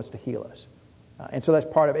God still wants to heal us. And so that's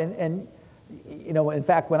part of it. And in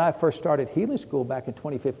fact, when I first started healing school back in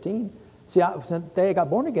 2015, since the day I got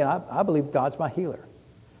born again, I believe God's my healer.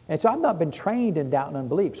 And so I've not been trained in doubt and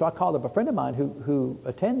unbelief. So I called up a friend of mine who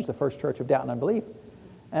attends the First Church of Doubt and Unbelief.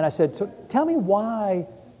 And I said, so tell me why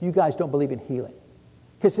you guys don't believe in healing.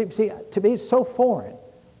 Because see, to me it's so foreign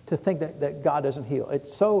to think that God doesn't heal.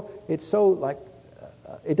 It's so like,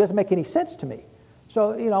 it doesn't make any sense to me.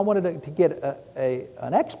 So, I wanted to get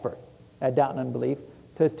an expert at doubt and unbelief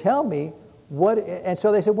to tell me what, and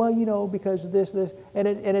so they said, well, because of this, and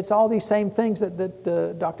it's all these same things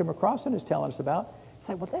that Dr. McCrossan is telling us about. It's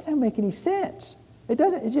like, well, that doesn't make any sense. It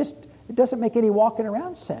doesn't make any walking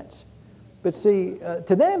around sense. But see,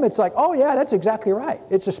 to them, it's like, oh yeah, that's exactly right.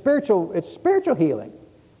 It's spiritual healing.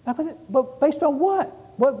 But based on what?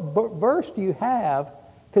 What verse do you have?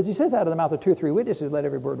 Because he says out of the mouth of 2 or 3 witnesses, let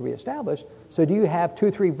every word be established. So do you have 2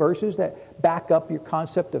 or 3 verses that back up your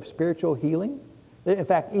concept of spiritual healing? In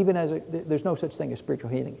fact, even there's no such thing as spiritual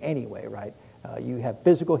healing anyway, right? You have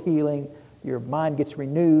physical healing, your mind gets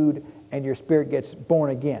renewed, and your spirit gets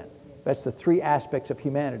born again. That's the 3 aspects of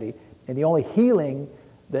humanity. And the only healing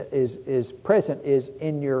that is present is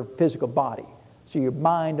in your physical body. So your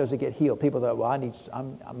mind doesn't get healed. People go, well, I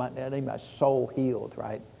need my soul healed,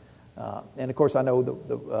 right? And of course, I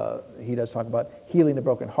know he does talk about healing the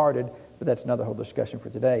brokenhearted, but that's another whole discussion for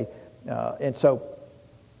today.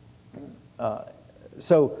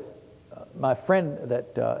 My friend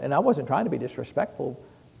and I wasn't trying to be disrespectful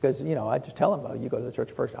because, I just tell him, oh, you go to the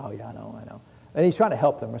church first. Oh, yeah, I know. And he's trying to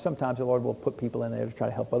help them. Or sometimes the Lord will put people in there to try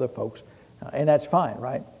to help other folks. And that's fine,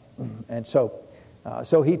 right? And so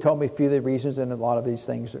he told me a few of the reasons, and a lot of these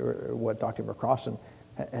things are what Dr. McCrossan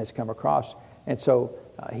has come across. And so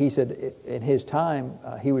he said in his time,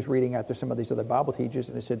 he was reading after some of these other Bible teachers,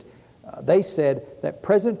 and he said, they said that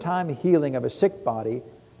present time healing of a sick body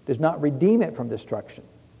does not redeem it from destruction.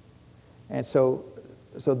 And so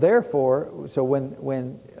therefore,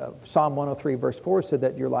 when Psalm 103 verse 4 said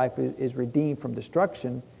that your life is redeemed from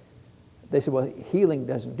destruction, they said, well, healing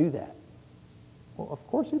doesn't do that. Well, of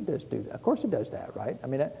course it does do that. Of course it does that, right? I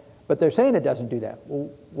mean, but they're saying it doesn't do that.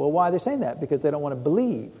 Well, why are they saying that? Because they don't want to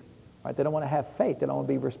believe, right? They don't want to have faith. They don't want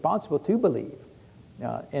to be responsible to believe.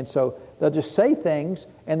 And so they'll just say things,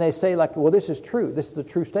 and they say like, well, this is true. This is a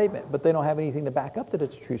true statement. But they don't have anything to back up that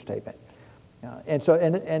it's a true statement. And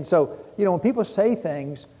so, when people say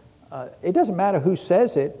things, it doesn't matter who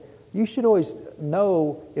says it. You should always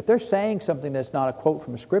know, if they're saying something that's not a quote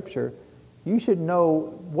from Scripture, you should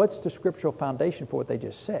know what's the scriptural foundation for what they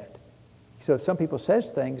just said. So if some people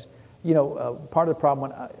says things, part of the problem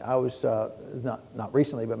when I was, not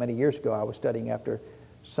recently, but many years ago, I was studying after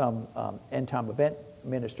some end-time event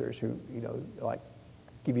ministers who, like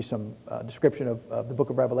give you some description of the book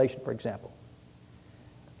of Revelation, for example.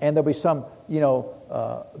 And there'll be some,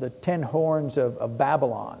 the 10 horns of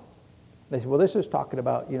Babylon. They say, well, this is talking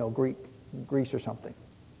about, Greece or something.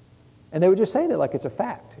 And they would just say that like it's a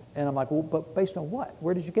fact. And I'm like, well, but based on what?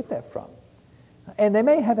 Where did you get that from? And they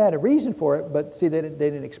may have had a reason for it, but see, they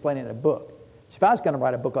didn't explain it in a book. So if I was going to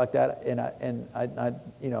write a book like that, and I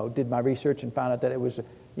did my research and found out that it was,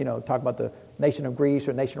 talk about the nation of Greece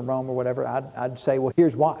or nation of Rome or whatever, I'd say, well,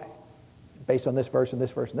 here's why, based on this verse and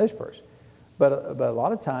this verse and this verse. But a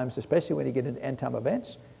lot of times, especially when you get into end-time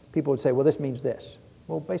events, people would say, well, this means this.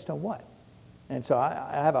 Well, based on what? And so I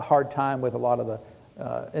have a hard time with a lot of the,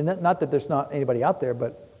 and not that there's not anybody out there,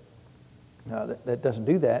 but that doesn't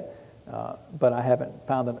do that. But I haven't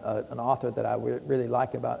found an author that I really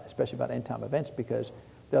like especially about end-time events, because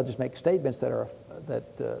they'll just make statements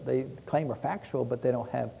that they claim are factual, but they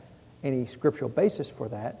don't have any scriptural basis for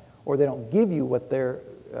that, or they don't give you what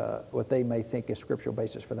they may think is scriptural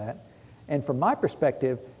basis for that. And from my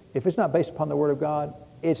perspective, if it's not based upon the Word of God,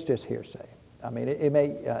 it's just hearsay. I mean, it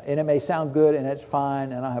may sound good, and it's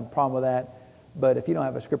fine, and I don't have a problem with that. But if you don't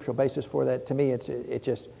have a scriptural basis for that, to me,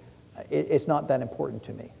 it's not that important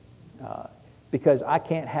to me, because I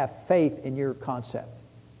can't have faith in your concept.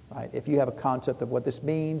 right? If you have a concept of what this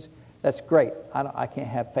means, that's great. I can't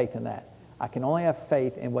have faith in that. I can only have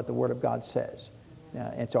faith in what the Word of God says.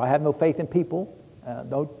 And so I have no faith in people,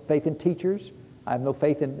 no faith in teachers. I have no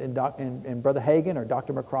faith in Brother Hagin or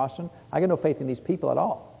Dr. McCrossan. I got no faith in these people at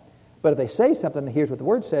all. But if they say something and here's what the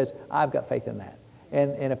Word says, I've got faith in that.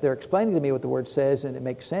 And if they're explaining to me what the Word says and it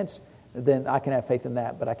makes sense, then I can have faith in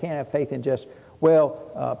that. But I can't have faith in just,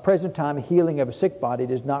 present time healing of a sick body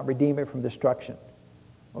does not redeem it from destruction.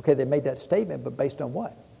 Okay, they made that statement, but based on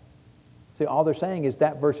what? See, all they're saying is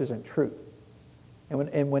that verse isn't true.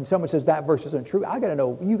 And when someone says that verse isn't true, I got to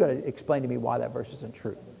know, you got to explain to me why that verse isn't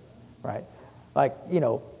true, right? Like,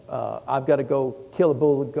 I've got to go kill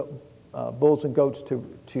bulls and goats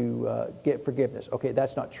to get forgiveness. Okay,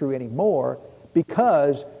 that's not true anymore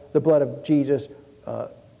because the blood of Jesus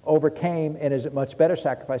overcame and is a much better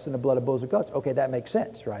sacrifice than the blood of bulls and goats. Okay, that makes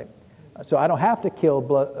sense, right? So I don't have to kill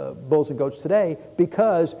bulls and goats today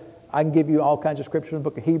because I can give you all kinds of scriptures in the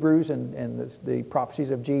book of Hebrews and the prophecies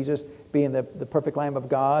of Jesus being the perfect Lamb of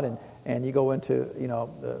God, and you go into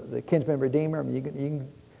the kinsman redeemer. I mean,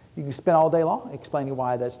 you can spend all day long explaining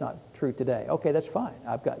why that's not true today. Okay, that's fine.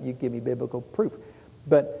 You give me biblical proof.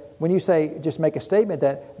 But when you say, just make a statement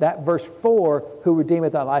that verse 4, who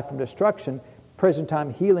redeemeth thy life from destruction, present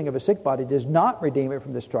time healing of a sick body does not redeem it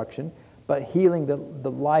from destruction, but healing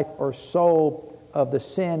the life or soul of the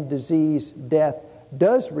sin, disease, death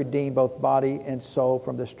does redeem both body and soul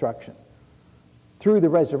from destruction through the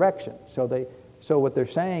resurrection. So what they're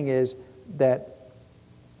saying is that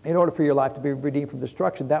in order for your life to be redeemed from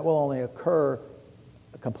destruction, that will only occur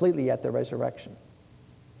completely at the resurrection.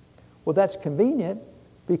 Well, that's convenient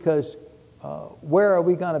because where are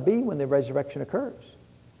we going to be when the resurrection occurs?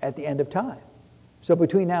 At the end of time. So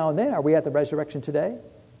between now and then, are we at the resurrection today?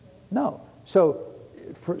 No. So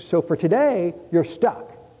for today, you're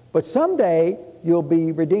stuck. But someday, you'll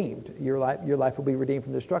be redeemed. Your life will be redeemed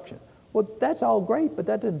from destruction. Well, that's all great, but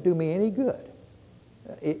that doesn't do me any good.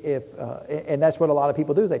 And that's what a lot of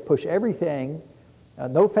people do, is they push everything,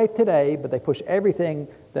 no faith today, but they push everything,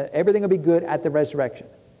 that everything will be good at the resurrection.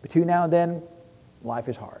 Between now and then, life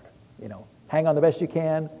is hard. Hang on the best you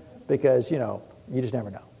can, because, you just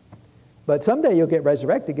never know. But someday you'll get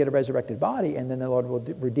resurrected, get a resurrected body, and then the Lord will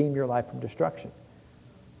redeem your life from destruction.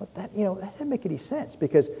 But that doesn't make any sense,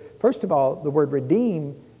 because first of all, the word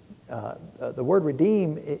redeem,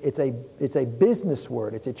 it's a business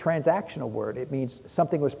word. It's a transactional word. It means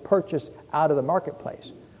something was purchased out of the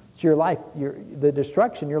marketplace. So your life, the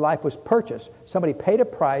destruction, your life was purchased. Somebody paid a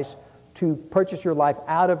price to purchase your life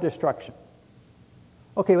out of destruction.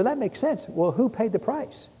 Okay, well that makes sense. Well, who paid the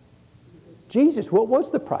price? Jesus. What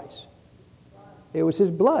was the price? It was his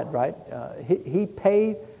blood, right?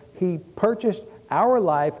 He purchased our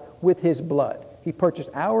life with his blood. He purchased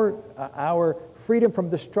our freedom from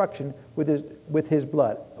destruction with his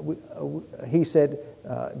blood. He said,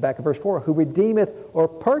 back in verse 4, who redeemeth or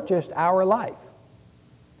purchased our life.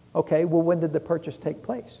 Okay, well, when did the purchase take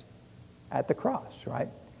place? At the cross, right?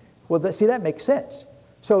 Well, that makes sense.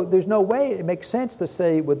 So there's no way it makes sense to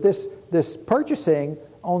say, with this purchasing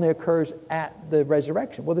only occurs at the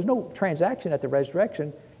resurrection. Well, there's no transaction at the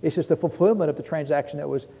resurrection. It's just the fulfillment of the transaction that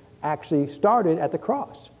was actually started at the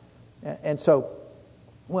cross. And so,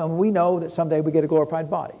 we know that someday we get a glorified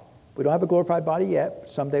body. We don't have a glorified body yet, but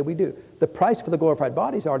someday we do. The price for the glorified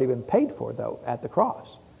body has already been paid for, though, at the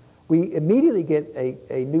cross. We immediately get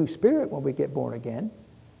a new spirit when we get born again.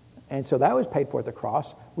 And so that was paid for at the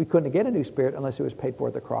cross. We couldn't get a new spirit unless it was paid for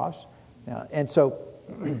at the cross. And so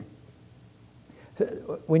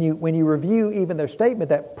when you review even their statement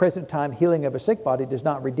that present time healing of a sick body does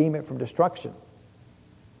not redeem it from destruction,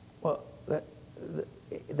 well,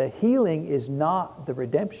 the healing is not the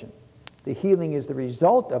redemption. The healing is the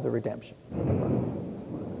result of the redemption.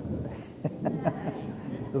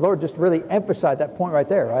 The Lord just really emphasized that point right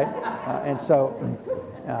there, right? And so,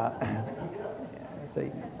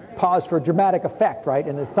 pause for dramatic effect, right?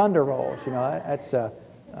 And the thunder rolls, that's the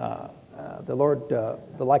Lord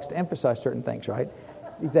likes to emphasize certain things, right?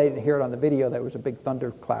 They didn't hear it on the video. There was a big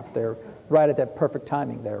thunderclap there, right at that perfect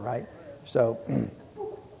timing there, right? So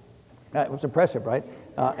it was impressive, right?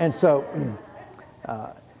 And so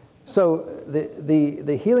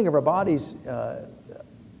the healing of our bodies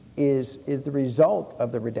is the result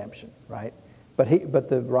of the redemption, right? But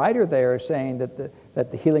the writer there is saying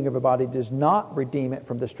that the healing of a body does not redeem it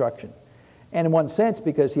from destruction. And in one sense,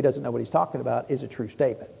 because he doesn't know what he's talking about, is a true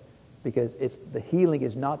statement. Because the healing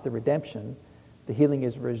is not the redemption. The healing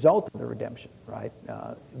is a result of the redemption, right?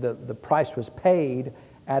 The price was paid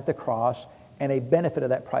at the cross, and a benefit of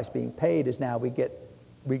that price being paid is now we get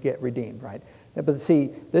redeemed, right? But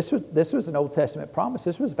see, this was an Old Testament promise.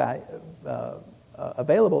 This was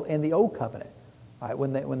available in the Old Covenant, right?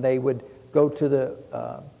 When they would go to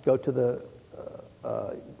the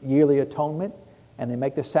yearly atonement, and they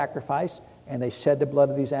make the sacrifice, and they shed the blood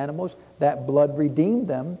of these animals. That blood redeemed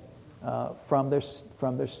them from their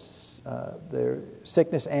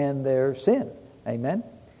sickness and their sin. Amen.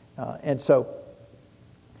 And so,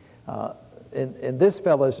 in this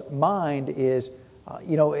fellow's mind is,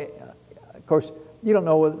 of course, you don't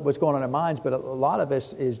know what's going on in our minds, but a lot of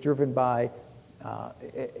us is driven by,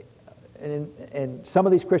 and some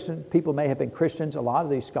of these Christian people may have been Christians. A lot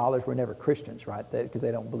of these scholars were never Christians, right? Because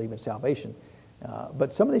they don't believe in salvation.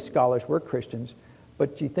 But some of these scholars were Christians.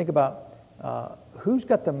 But you think about who's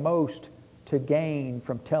got the most to gain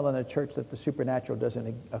from telling a church that the supernatural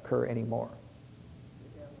doesn't occur anymore?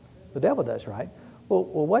 The devil does, right? Well,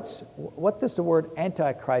 what does the word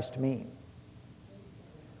Antichrist mean?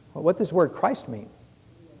 Well, what does the word Christ mean?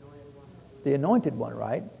 The anointed one,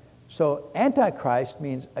 right? So Antichrist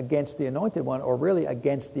means against the anointed one, or really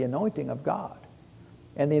against the anointing of God.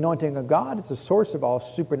 And the anointing of God is the source of all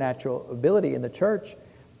supernatural ability in the church.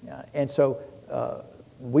 And so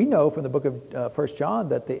we know from the book of 1 John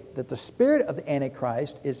that the spirit of the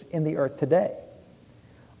Antichrist is in the earth today.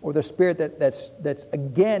 Or the spirit that's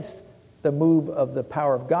against the move of the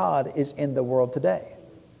power of God is in the world today.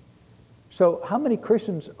 So how many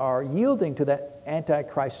Christians are yielding to that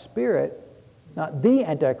Antichrist spirit? Not the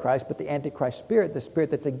Antichrist, but the Antichrist spirit, the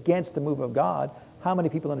spirit that's against the move of God. How many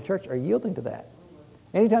people in the church are yielding to that?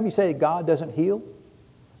 Anytime you say God doesn't heal,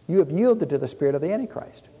 you have yielded to the spirit of the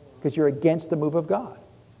Antichrist because you're against the move of God.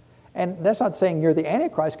 And that's not saying you're the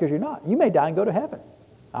Antichrist, because you're not. You may die and go to heaven.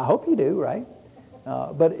 I hope you do, right?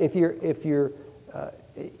 But if you're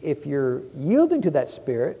yielding to that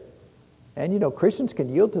spirit, and Christians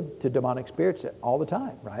can yield to demonic spirits all the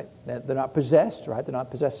time, right? They're not possessed, right? They're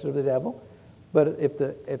not possessed of the devil. But if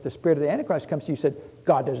the spirit of the Antichrist comes to you and said,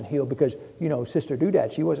 God doesn't heal because, Sister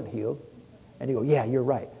Doodad, she wasn't healed. And you go, yeah, you're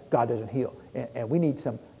right. God doesn't heal. And we need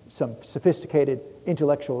some sophisticated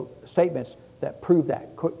intellectual statements that prove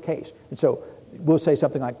that case. And so we'll say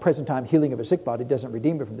something like, present time healing of a sick body doesn't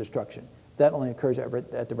redeem it from destruction. That only occurs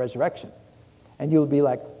at the resurrection. And you'll be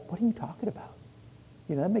like, what are you talking about?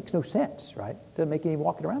 That makes no sense, right? Doesn't make any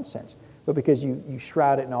walking around sense. But because you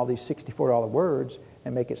shroud it in all these $64 words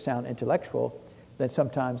and make it sound intellectual, then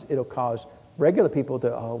sometimes it'll cause regular people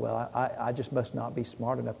to, I just must not be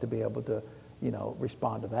smart enough to be able to,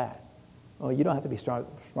 respond to that. Well, you don't have to be smart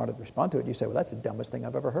to respond to it. You say, well, that's the dumbest thing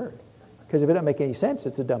I've ever heard. Because if it doesn't make any sense,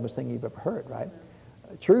 it's the dumbest thing you've ever heard, right?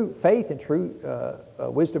 True faith and true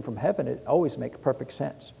wisdom from heaven, it always makes perfect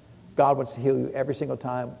sense. God wants to heal you every single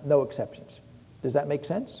time, no exceptions. Does that make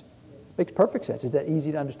sense? Makes perfect sense. Is that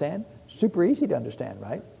easy to understand? Super easy to understand,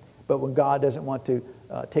 right? But when God doesn't want to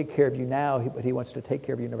take care of you now, but He wants to take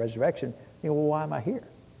care of you in the resurrection, well, why am I here?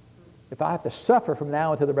 If I have to suffer from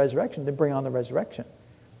now until the resurrection, then bring on the resurrection.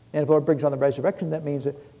 And if the Lord brings on the resurrection, that means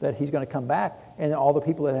that He's going to come back, and all the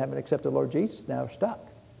people that haven't accepted the Lord Jesus now are stuck.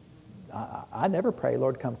 I never pray,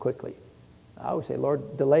 Lord, come quickly. I always say,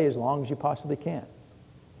 Lord, delay as long as you possibly can.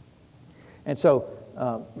 And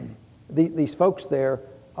so these folks there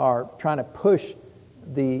are trying to push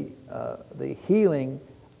the healing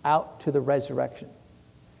out to the resurrection.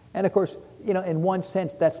 And of course, in one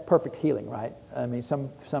sense, that's perfect healing, right? I mean,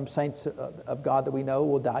 some saints of God that we know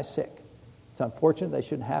will die sick. It's unfortunate, they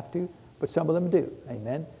shouldn't have to, but some of them do.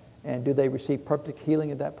 Amen. And do they receive perfect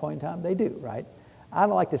healing at that point in time? They do, right? I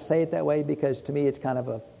don't like to say it that way because to me it's kind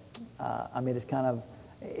of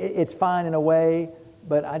it's fine in a way,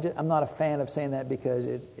 but I'm not a fan of saying that because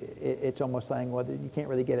it's almost saying, well, you can't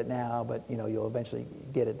really get it now, but you'll eventually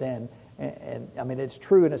get it then. And I mean, it's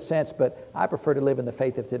true in a sense, but I prefer to live in the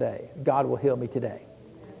faith of today. God will heal me today.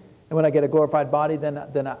 And when I get a glorified body, then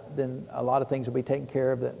a lot of things will be taken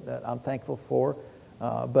care of that I'm thankful for.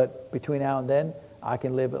 But between now and then, I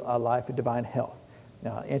can live a life of divine health.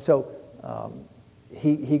 And so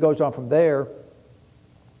he goes on from there.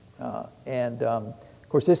 Of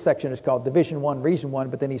course, this section is called Division 1, Reason 1,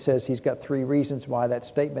 but then he says he's got 3 reasons why that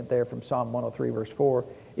statement there from Psalm 103, verse 4,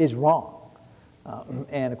 is wrong.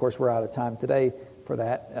 And, of course, we're out of time today for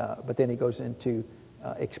that. But then he goes into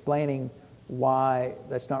explaining why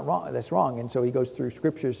that's not wrong. That's wrong. And so he goes through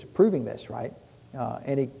scriptures proving this, right?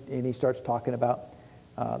 And he starts talking about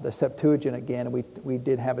the Septuagint again. And we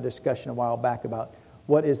did have a discussion a while back about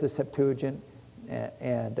what is the Septuagint.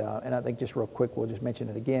 And I think just real quick, we'll just mention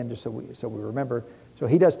it again just so we remember. So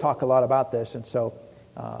he does talk a lot about this. And so,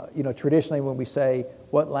 traditionally when we say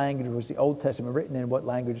what language was the Old Testament written in, what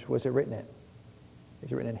language was it written in?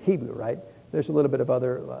 It's written in Hebrew, right? There's a little bit of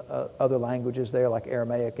other languages there, like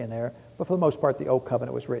Aramaic in there. But for the most part, the Old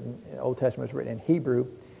Testament was written in Hebrew,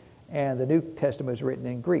 and the New Testament was written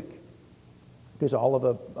in Greek, because all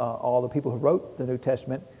the people who wrote the New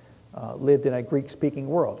Testament lived in a Greek-speaking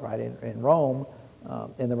world, right? In Rome,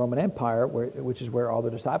 in the Roman Empire, which is where all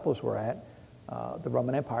the disciples were at, the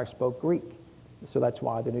Roman Empire spoke Greek. So that's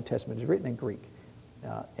why the New Testament is written in Greek.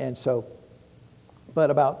 But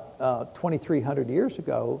about 2,300 years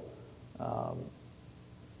ago,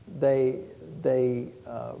 they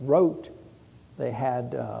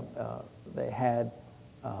had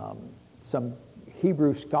some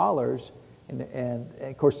Hebrew scholars, and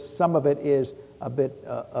of course some of it is a bit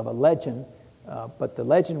of a legend, but the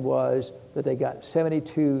legend was that they got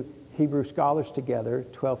 72 Hebrew scholars together,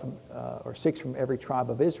 6 from every tribe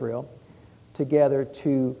of Israel, together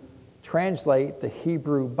to translate the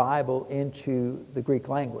Hebrew Bible into the Greek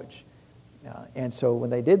language. And so when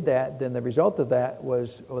they did that, then the result of that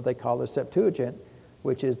was what they call the Septuagint,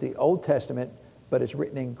 which is the Old Testament, but it's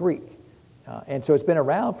written in Greek. And so it's been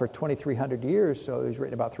around for 2,300 years, so it was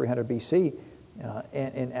written about 300 BC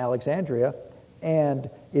in Alexandria. And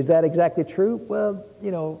is that exactly true? Well,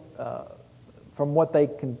 from what they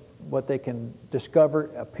can discover,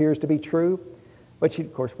 appears to be true. But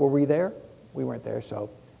of course, were we there? We weren't there.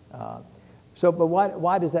 But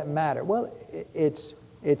why does that matter? Well, it's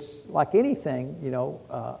like anything.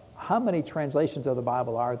 How many translations of the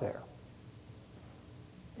Bible are there?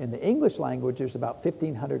 In the English language, there's about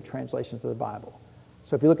 1,500 translations of the Bible.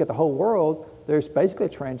 So if you look at the whole world, there's basically a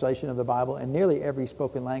translation of the Bible in nearly every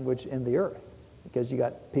spoken language in the earth, because you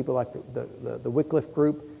got people like the Wycliffe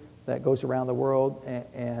group that goes around the world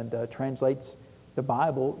and translates the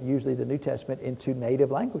Bible, usually the New Testament, into native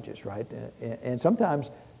languages, right? And sometimes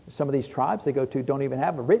some of these tribes they go to don't even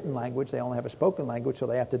have a written language; they only have a spoken language, so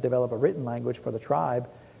they have to develop a written language for the tribe,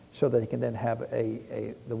 so that they can then have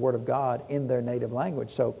the Word of God in their native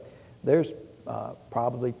language. So there's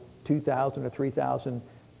probably 2,000 or 3,000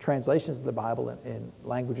 translations of the Bible in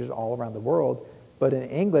languages all around the world. But in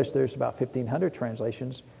English, there's about 1,500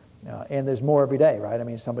 translations, and there's more every day, right? I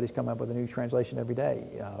mean, somebody's coming up with a new translation every day.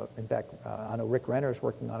 In fact, I know Rick Renner is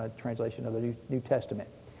working on a translation of the New Testament,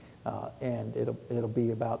 and it'll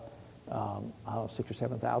be about 6,000 or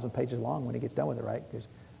 7,000 pages long when he gets done with it, right? Because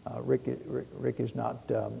Rick is not,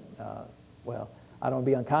 well, I don't want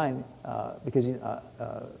to be unkind, because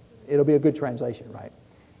it'll be a good translation, right?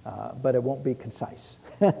 But it won't be concise.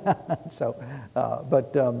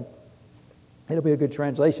 But it'll be a good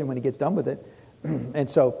translation when he gets done with it. And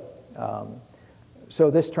so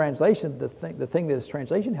this translation, the thing that this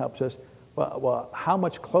translation helps us, well, how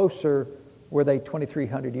much closer were they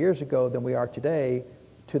 2,300 years ago than we are today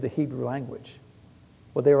to the Hebrew language?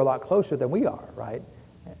 Well, they were a lot closer than we are, right?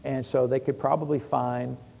 And so they could probably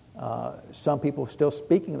find some people still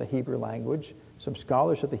speaking the Hebrew language, some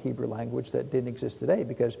scholars of the Hebrew language that didn't exist today,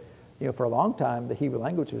 because for a long time the Hebrew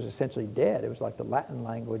language was essentially dead. It was like the Latin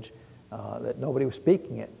language, that nobody was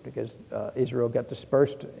speaking it, because Israel got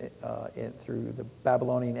dispersed through the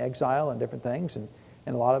Babylonian exile and different things, and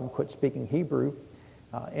a lot of them quit speaking Hebrew.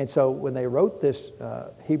 And so when they wrote this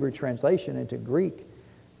Hebrew translation into Greek,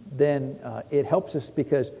 then it helps us,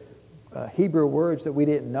 because Hebrew words that we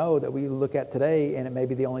didn't know, that we look at today, and it may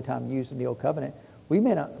be the only time used in the Old Covenant, we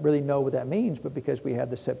may not really know what that means, but because we have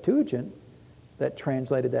the Septuagint that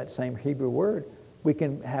translated that same Hebrew word, we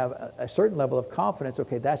can have a certain level of confidence.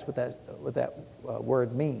 Okay, that's what that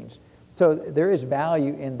word means. So there is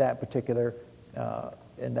value in that particular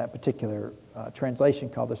translation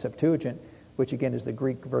called the Septuagint, which again is the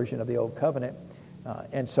Greek version of the Old Covenant.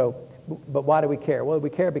 But why do we care? Well, we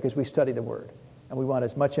care because we study the Word, and we want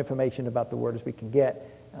as much information about the Word as we can get.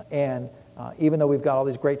 And even though we've got all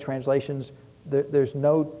these great translations, there's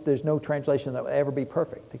no translation that will ever be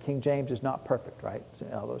perfect. The King James is not perfect, right?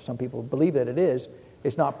 Although some people believe that it is,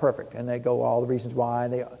 it's not perfect, and they go all the reasons why,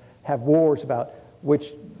 and they have wars about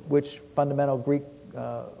which fundamental Greek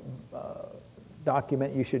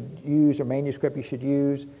document you should use or manuscript you should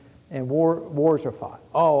use, and wars are fought.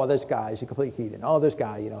 Oh, this guy is a complete heathen. Oh, this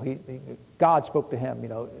guy, God spoke to him,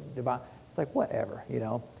 divine. It's like whatever,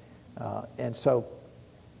 and so.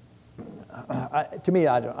 To me,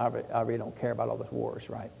 I really don't care about all those wars,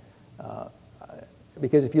 right?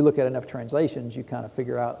 Because if you look at enough translations, you kind of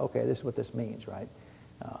figure out, okay, this is what this means, right?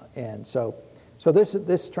 And so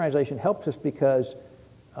this translation helps us because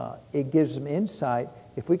it gives them insight.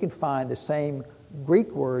 If we can find the same Greek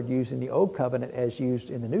word used in the Old Covenant as used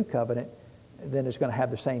in the New Covenant, then it's going to have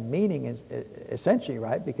the same meaning, essentially,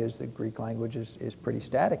 right? Because the Greek language is pretty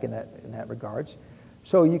static in that regards.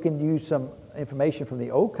 So you can use some information from the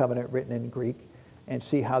Old Covenant written in Greek and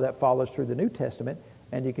see how that follows through the New Testament,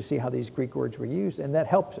 and you can see how these Greek words were used, and that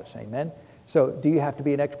helps us, amen? So do you have to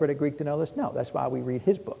be an expert at Greek to know this? No, that's why we read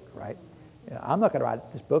his book, right? I'm not going to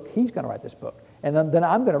write this book. He's going to write this book. And then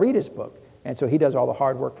I'm going to read his book. And so he does all the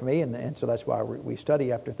hard work for me, and so that's why we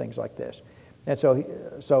study after things like this. And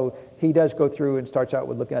so he does go through and starts out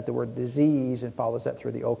with looking at the word disease and follows that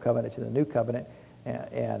through the Old Covenant to the New Covenant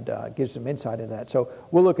and gives some insight into that. So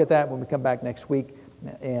we'll look at that when we come back next week.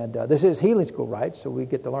 And this is Healing School, right? So we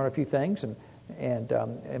get to learn a few things. And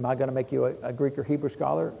am I going to make you a Greek or Hebrew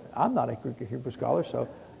scholar? I'm not a Greek or Hebrew scholar, so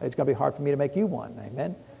it's going to be hard for me to make you one.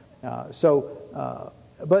 Amen?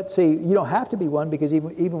 But see, you don't have to be one, because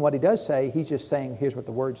even what he does say, he's just saying, here's what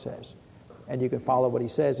the Word says. And you can follow what he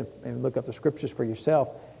says and look up the Scriptures for yourself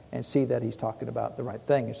and see that he's talking about the right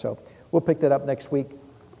thing. And so we'll pick that up next week.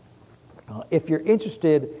 If you're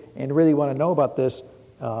interested and really want to know about this,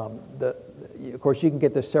 of course, you can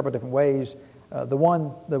get this several different ways. The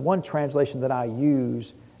one translation that I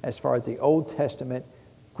use as far as the Old Testament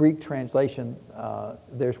Greek translation,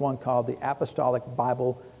 there's one called the Apostolic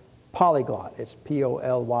Bible Polyglot. It's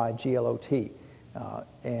Polyglot.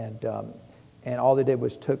 And all they did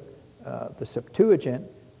was took the Septuagint,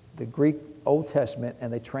 the Greek Old Testament,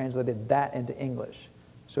 and they translated that into English.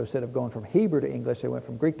 So instead of going from Hebrew to English, they went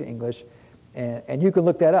from Greek to English. And you can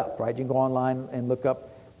look that up, right? You can go online and look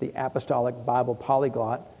up the Apostolic Bible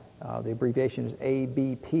Polyglot. The abbreviation is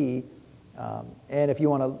ABP. And if you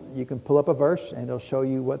want to, you can pull up a verse and it'll show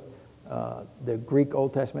you what the Greek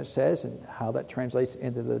Old Testament says and how that translates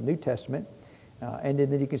into the New Testament. And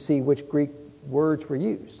then you can see which Greek words were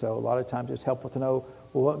used. So a lot of times it's helpful to know,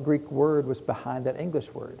 well, what Greek word was behind that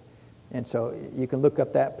English word. And so you can look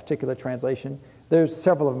up that particular translation. There's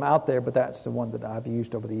several of them out there, but that's the one that I've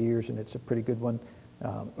used over the years, and it's a pretty good one.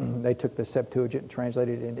 They took the Septuagint and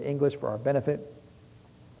translated it into English for our benefit.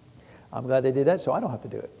 I'm glad they did that, so I don't have to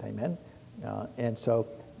do it. Amen. And so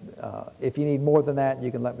if you need more than that,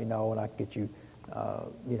 you can let me know, and I can get you,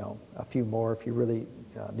 a few more if you really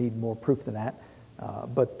need more proof than that.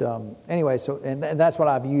 But anyway, so and that's what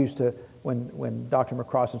I've used to when Dr.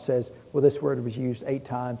 McCrossan says, well, this word was used 8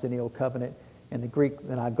 times in the Old Covenant in the Greek,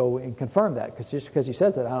 then I go and confirm that, because just because he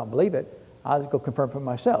says that, I don't believe it. I'll go confirm for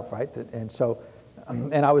myself, right? And so,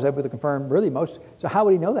 and I was able to confirm really most. So how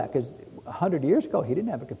would he know that? Because 100 years ago, he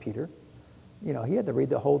didn't have a computer. You know, he had to read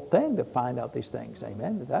the whole thing to find out these things.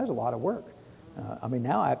 Amen. That was a lot of work.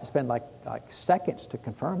 Now I have to spend like seconds to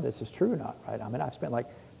confirm this is true or not, right? I've spent like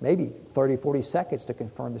maybe 30, 40 seconds to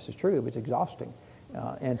confirm this is true. It's exhausting.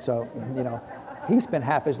 And so, he spent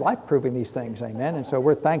half his life proving these things, amen. And so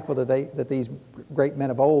we're thankful that these great men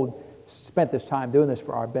of old spent this time doing this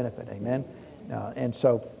for our benefit, amen. And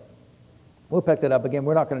so we'll pick that up again.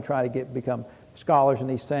 We're not going to try to become scholars in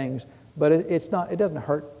these things, but it doesn't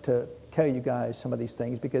hurt to tell you guys some of these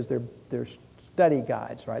things, because they're study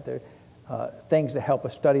guides, right? They're things that help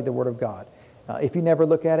us study the Word of God. If you never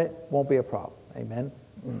look at it, won't be a problem, amen.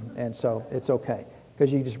 And so it's okay,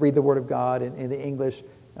 because you just read the Word of God in the English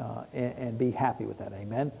and be happy with that.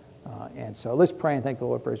 Amen. And so let's pray and thank the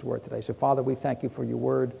Lord for His Word today. So, Father, we thank you for your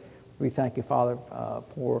Word. We thank you, Father,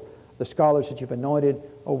 for the scholars that you've anointed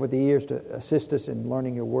over the years to assist us in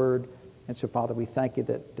learning your Word. And so, Father, we thank you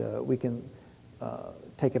that we can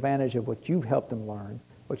take advantage of what you've helped them learn,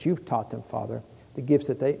 what you've taught them, Father. The gifts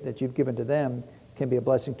that you've given to them can be a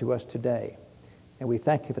blessing to us today. And we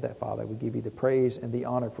thank you for that, Father. We give you the praise and the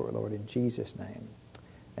honor for it, Lord, in Jesus' name.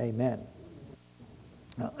 Amen.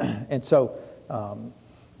 And so, I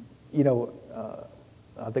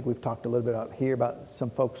think we've talked a little bit out here about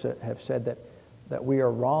some folks that have said that we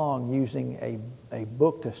are wrong using a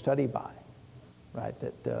book to study by, right?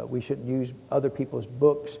 That we shouldn't use other people's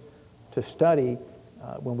books to study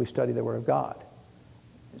when we study the Word of God.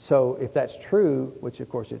 So if that's true, which of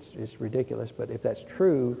course it's ridiculous, but if that's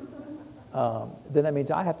true, then that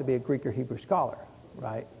means I have to be a Greek or Hebrew scholar,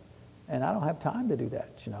 right? And I don't have time to do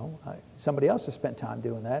that, Somebody else has spent time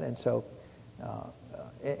doing that, and so,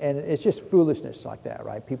 and it's just foolishness like that,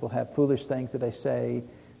 right? People have foolish things that they say,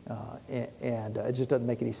 and it just doesn't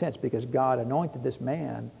make any sense, because God anointed this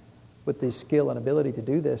man with the skill and ability to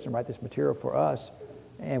do this and write this material for us,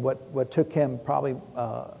 and what took him probably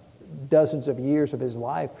dozens of years of his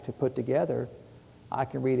life to put together, I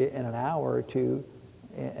can read it in an hour or two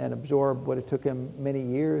and absorb what it took him many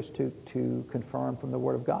years to confirm from the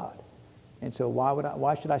Word of God. And so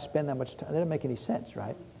why should I spend that much time? That doesn't make any sense,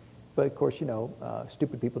 right? But of course,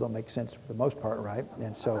 stupid people don't make sense for the most part, right?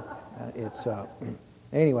 And so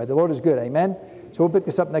anyway, the Lord is good, amen? So we'll pick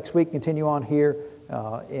this up next week, continue on here,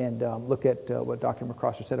 and look at what Dr.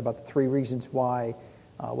 McCrossan said about the 3 reasons why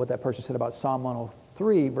what that person said about Psalm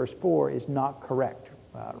 103, verse 4, is not correct,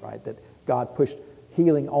 right? That God pushed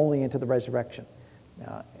healing only into the resurrection.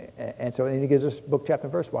 And he gives us book, chapter,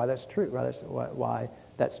 and verse why that's true, right? That's why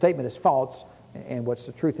that statement is false, and what's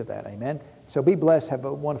the truth of that. Amen. So be blessed. Have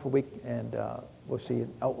a wonderful week, and we'll see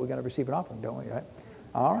you. Oh, we're going to receive an offering, don't we? Right?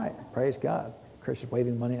 All right. Praise God. Chris is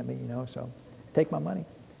waving money at me, so take my money.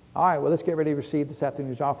 All right. Well, let's get ready to receive this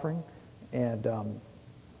afternoon's offering, and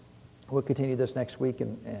we'll continue this next week.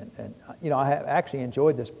 And I have actually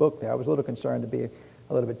enjoyed this book there. I was a little concerned to be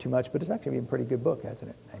a little bit too much, but it's actually been a pretty good book, hasn't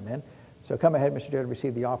it? Amen. So come ahead, Mr. Jared,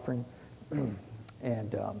 receive the offering.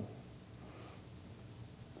 And,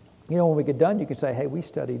 when we get done, you can say, hey, we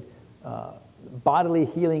studied Bodily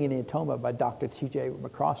Healing and the Atonement by Dr. T.J.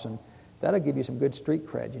 McCrossan. That'll give you some good street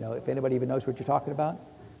cred, if anybody even knows what you're talking about.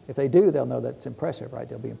 If they do, they'll know that's impressive, right?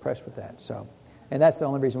 They'll be impressed with that. So, and that's the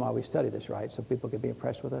only reason why we study this, right? So people can be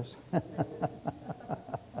impressed with us.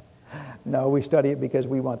 No, we study it because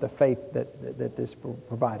we want the faith that this will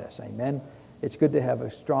provide us. Amen. It's good to have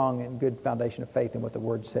a strong and good foundation of faith in what the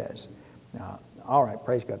Word says. All right,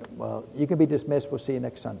 praise God. Well, you can be dismissed. We'll see you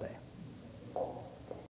next Sunday.